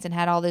checkpoints and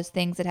had all those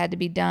things that had to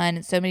be done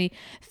and so many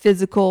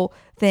physical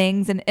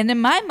things. And in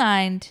my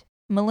mind,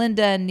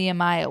 Melinda and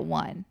Nehemiah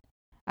won.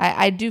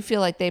 I do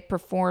feel like they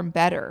performed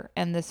better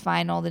in this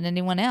final than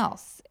anyone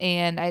else.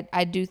 And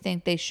I do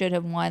think they should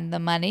have won the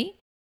money,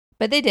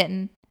 but they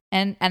didn't.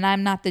 And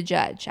I'm not the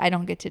judge. I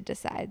don't get to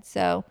decide.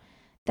 So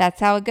that's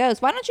how it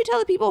goes. Why don't you tell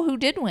the people who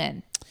did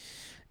win?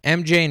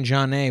 MJ and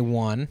Janae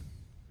won.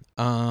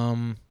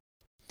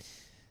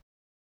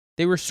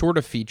 They were sort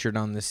of featured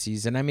on this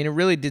season. I mean, it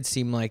really did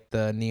seem like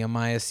the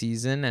Nehemiah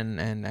season,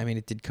 and I mean,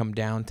 it did come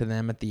down to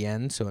them at the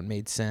end, so it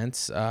made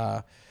sense.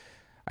 I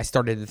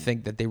started to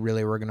think that they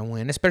really were going to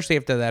win, especially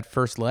after that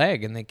first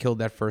leg, and they killed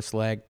that first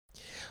leg.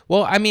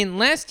 Well, I mean,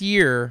 last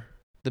year,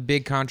 the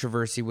big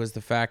controversy was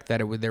the fact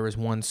that there was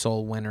one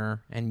sole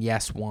winner, and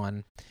Yes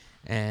won,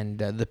 and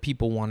the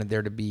people wanted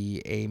there to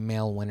be a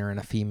male winner and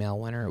a female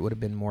winner. It would have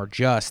been more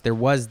just. There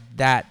was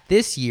that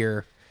this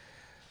year.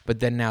 But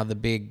then now the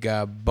big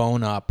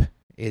bone up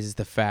is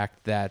the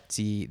fact that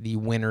the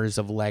winners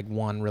of leg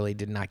 1 really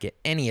did not get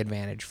any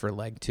advantage for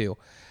leg 2.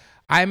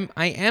 I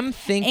am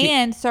thinking.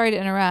 And sorry to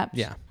interrupt.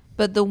 Yeah.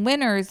 But the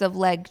winners of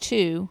leg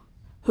 2,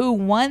 who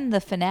won the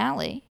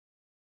finale,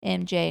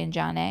 MJ and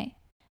Janae,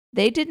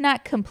 they did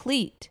not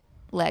complete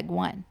leg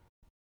 1.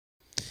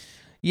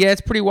 Yeah,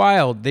 it's pretty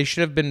wild. They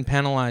should have been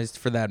penalized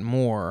for that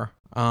more.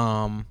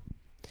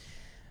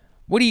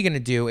 What are you going to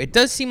do? It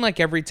does seem like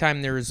every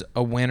time there's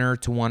a winner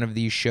to one of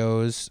these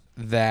shows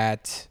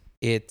that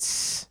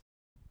it's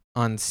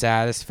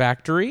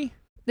unsatisfactory.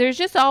 There's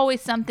just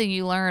always something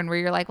you learn where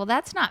you're like, well,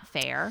 that's not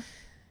fair.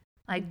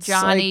 Like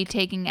Johnny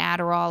taking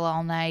Adderall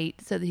all night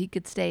so that he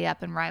could stay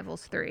up in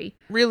Rivals 3.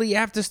 Really, you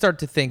have to start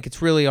to think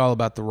it's really all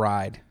about the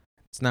ride.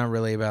 It's not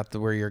really about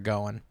where you're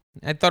going.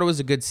 I thought it was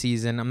a good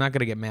season. I'm not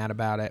going to get mad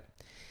about it.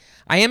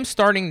 I am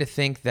starting to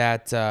think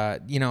that,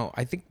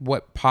 I think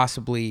what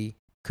possibly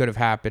could have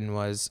happened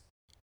was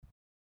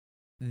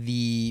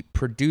the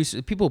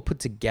people who put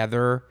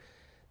together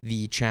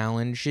the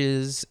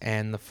challenges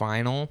and the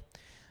final,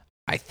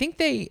 I think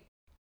they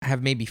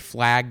have maybe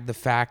flagged the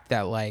fact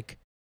that, like,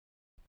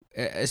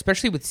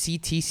 especially with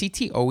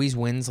CT always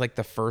wins like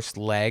the first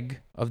leg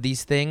of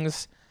these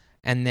things,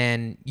 and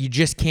then you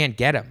just can't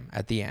get them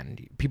at the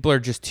end. People are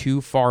just too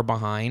far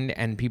behind,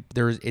 and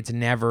it's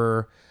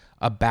never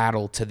a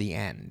battle to the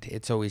end.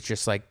 It's always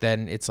just like,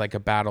 then it's like a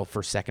battle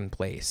for second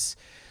place.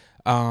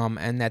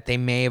 And that they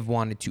may have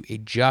wanted to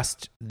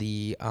adjust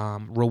the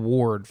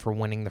reward for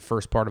winning the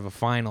first part of a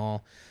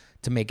final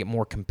to make it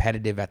more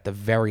competitive at the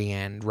very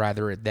end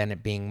rather than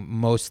it being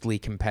mostly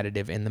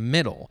competitive in the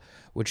middle,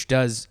 which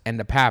does end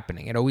up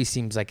happening. It always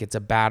seems like it's a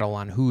battle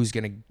on who's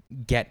going to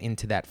get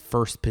into that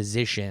first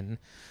position.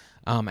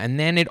 And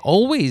then I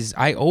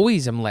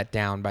always am let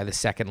down by the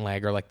second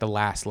leg or like the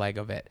last leg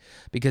of it,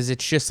 because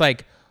it's just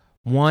like,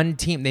 one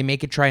team, they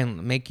make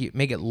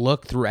it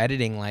look through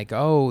editing like,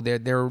 oh,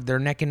 they're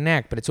neck and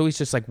neck, but it's always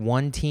just like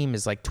one team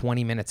is like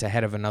 20 minutes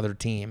ahead of another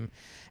team,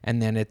 and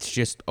then it's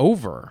just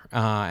over.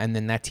 And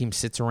then that team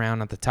sits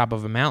around at the top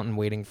of a mountain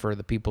waiting for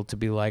the people to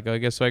be like, I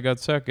guess I got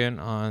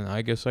second,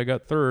 I guess I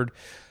got third.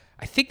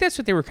 I think that's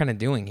what they were kind of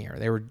doing here.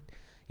 They were,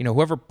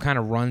 whoever kind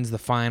of runs the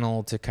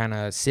final to kind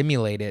of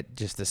simulate it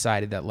just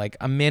decided that like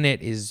a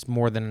minute is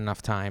more than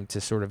enough time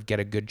to sort of get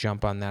a good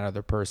jump on that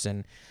other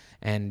person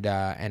and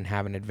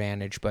have an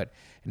advantage, but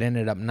it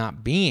ended up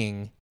not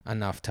being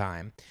enough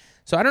time.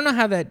 So I don't know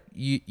how that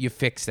you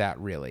fix that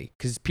really,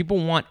 because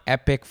people want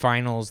epic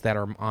finals that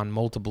are on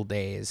multiple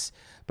days,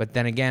 but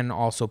then again,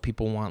 also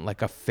people want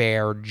like a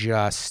fair,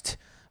 just,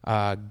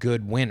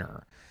 good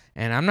winner.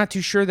 And I'm not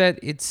too sure that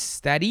it's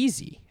that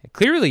easy. It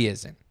clearly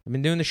isn't. I've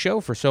been doing the show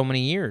for so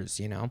many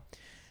years,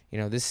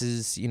 this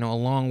is,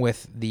 along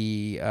with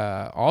the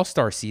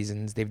All-Star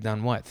seasons, they've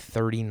done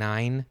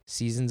 39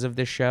 seasons of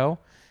this show.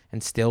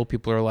 And still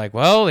people are like,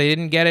 well, they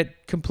didn't get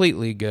it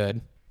completely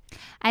good.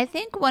 I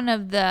think one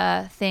of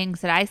the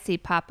things that I see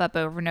pop up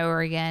over and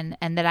over again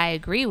and that I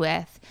agree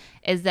with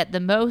is that the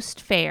most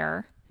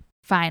fair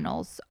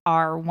finals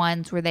are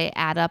ones where they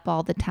add up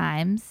all the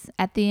times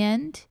at the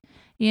end,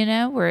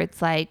 where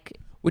it's like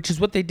Which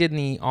is what they did in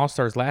the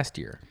All-Stars last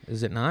year,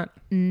 is it not?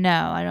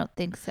 No, I don't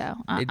think so.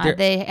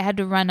 They had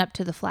to run up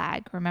to the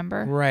flag,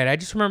 remember? Right. I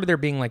just remember there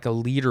being like a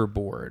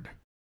leaderboard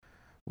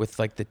with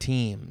like the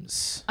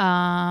teams.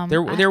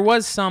 There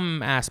was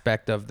some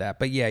aspect of that,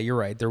 but yeah, you're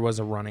right. There was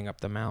a running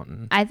up the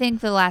mountain. I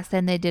think the last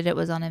time they did it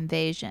was on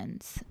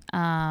Invasions.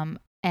 And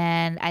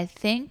I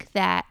think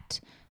that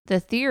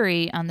the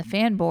theory on the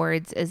fan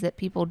boards is that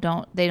people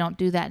don't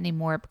do that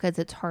anymore because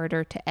it's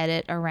harder to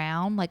edit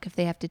around. Like if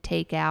they have to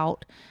take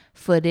out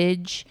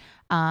footage,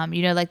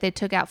 like they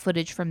took out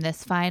footage from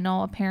this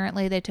final.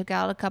 Apparently they took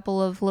out a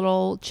couple of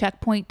little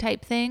checkpoint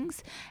type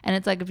things. And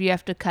it's like, if you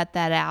have to cut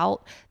that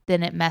out,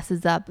 then it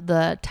messes up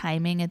the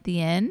timing at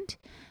the end.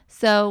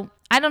 So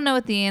I don't know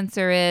what the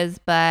answer is,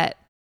 but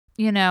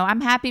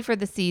I'm happy for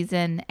the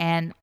season.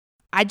 And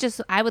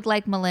I would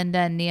like Melinda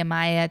and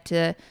Nehemiah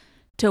to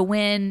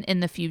win in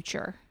the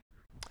future.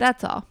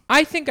 That's all.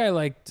 I think I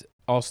liked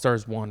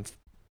All-Stars 1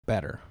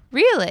 better.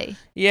 Really?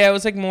 Yeah, it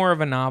was like more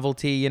of a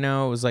novelty, It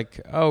was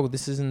like, oh,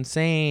 this is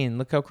insane.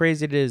 Look how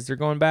crazy it is. They're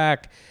going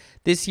back.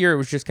 This year, it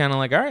was just kind of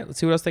like, all right, let's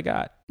see what else they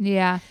got.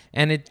 Yeah.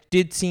 And it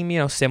did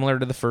seem, similar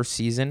to the first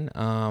season.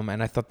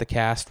 And I thought the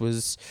cast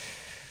was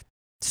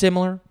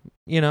similar,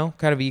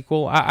 kind of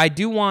equal. I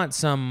do want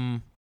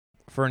some,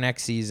 for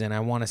next season, I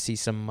want to see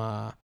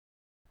some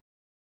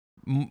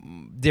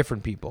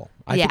different people.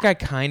 I think I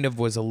kind of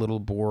was a little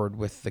bored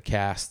with the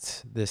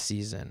cast this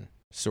season,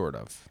 sort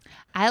of.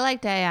 I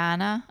liked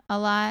Ayanna a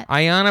lot.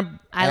 Ayanna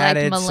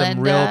added some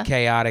real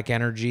chaotic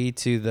energy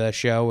to the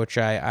show, which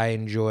I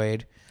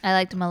enjoyed. I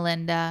liked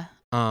Melinda.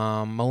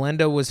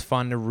 Melinda was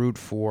fun to root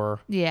for.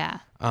 Yeah.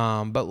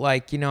 But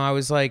I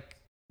was like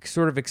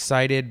sort of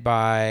excited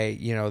by,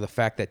 the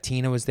fact that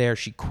Tina was there.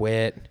 She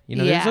quit.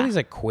 There's all these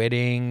like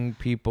quitting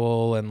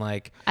people and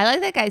like. I like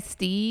that guy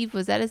Steve.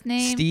 Was that his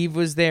name? Steve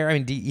was there. I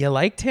mean, you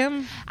liked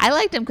him? I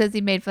liked him because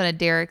he made fun of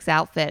Derek's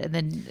outfit, and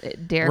then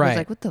Derek was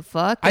like, "What the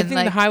fuck?" And I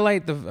think the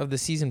highlight of the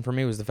season for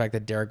me was the fact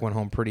that Derek went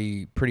home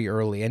pretty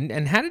early.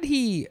 And how did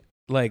he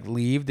like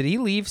leave? Did he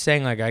leave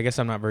saying like, I guess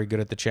I'm not very good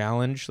at the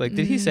challenge? Like,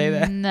 did he say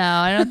that? No,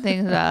 I don't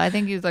think so. I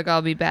think he was like,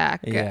 I'll be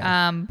back.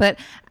 Yeah. But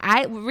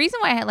reason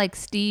why I had like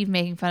Steve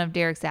making fun of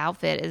Derek's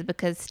outfit is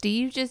because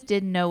Steve just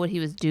didn't know what he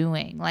was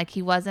doing. Like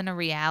he wasn't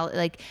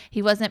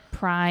he wasn't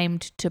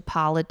primed to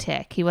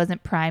politic. He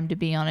wasn't primed to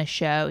be on a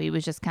show. He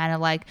was just kind of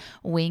like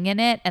winging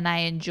it. And I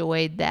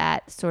enjoyed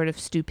that sort of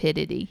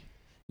stupidity.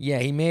 Yeah,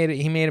 he made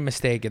a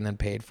mistake and then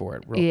paid for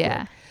it real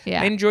quick.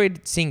 Yeah. I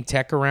enjoyed seeing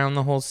Tech around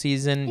the whole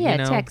season.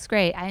 Yeah, Tech's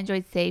great. I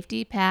enjoyed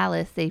Safety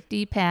Palace. Yeah,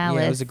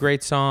 it was a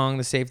great song,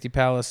 the Safety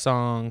Palace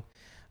song.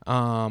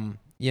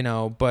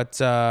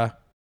 But I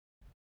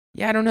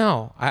don't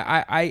know.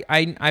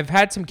 I've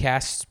had some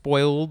cast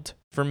spoiled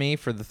for me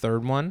for the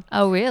third one.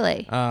 Oh,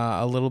 really?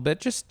 A little bit,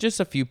 just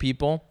a few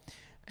people.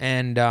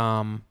 And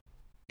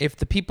if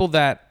the people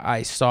that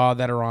I saw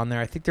that are on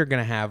there, I think they're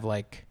going to have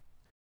like,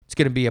 it's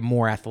going to be a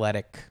more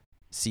athletic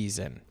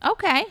season.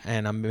 Okay.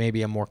 And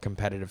maybe a more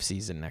competitive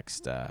season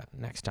next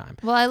time.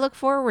 Well, I look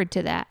forward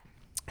to that.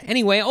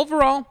 Anyway,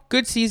 overall,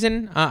 good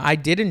season. I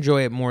did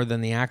enjoy it more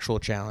than the actual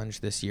challenge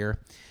this year.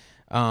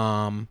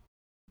 And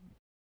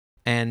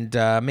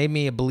made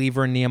me a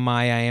believer in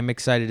Nehemiah. I am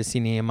excited to see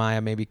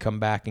Nehemiah maybe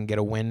come back and get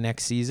a win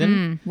next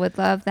season. Would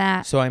love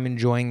that. So I'm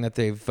enjoying that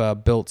they've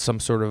built some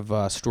sort of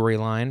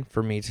storyline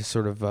for me to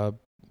sort of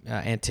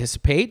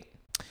anticipate.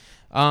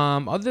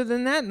 Other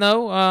than that,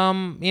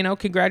 though,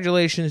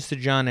 congratulations to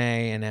John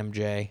A. and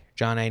MJ.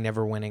 John A.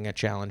 never winning a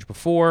challenge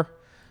before.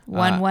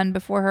 Won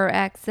before her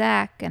ex,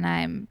 Zach, and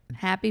I'm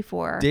happy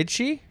for her. Did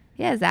she?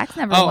 Yeah, Zach's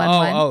never won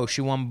one. Oh, she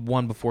won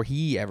one before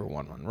he ever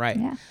won one, right?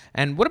 Yeah.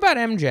 And what about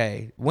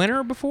MJ?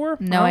 Winner before?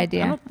 No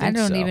idea. I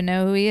don't even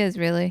know who he is,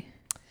 really.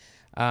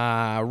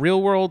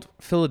 Real World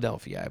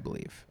Philadelphia, I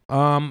believe.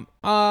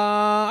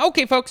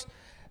 Okay, folks,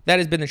 that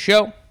has been the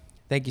show.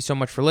 Thank you so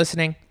much for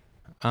listening.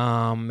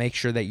 Make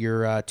sure that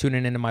you're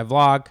tuning into my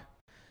vlog.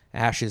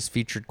 Ash is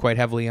featured quite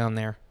heavily on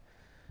there.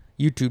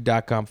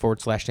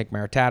 YouTube.com/Nick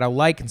Maritato.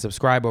 Like and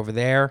subscribe over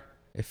there.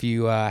 If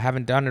you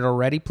haven't done it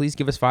already, please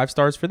give us 5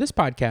 stars for this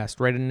podcast.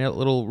 Write a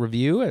little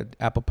review at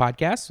Apple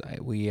Podcasts.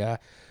 We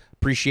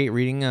appreciate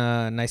reading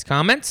nice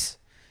comments.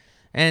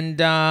 And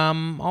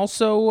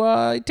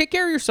also take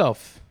care of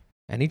yourself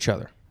and each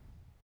other.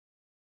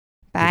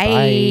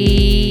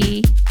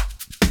 Bye. Goodbye.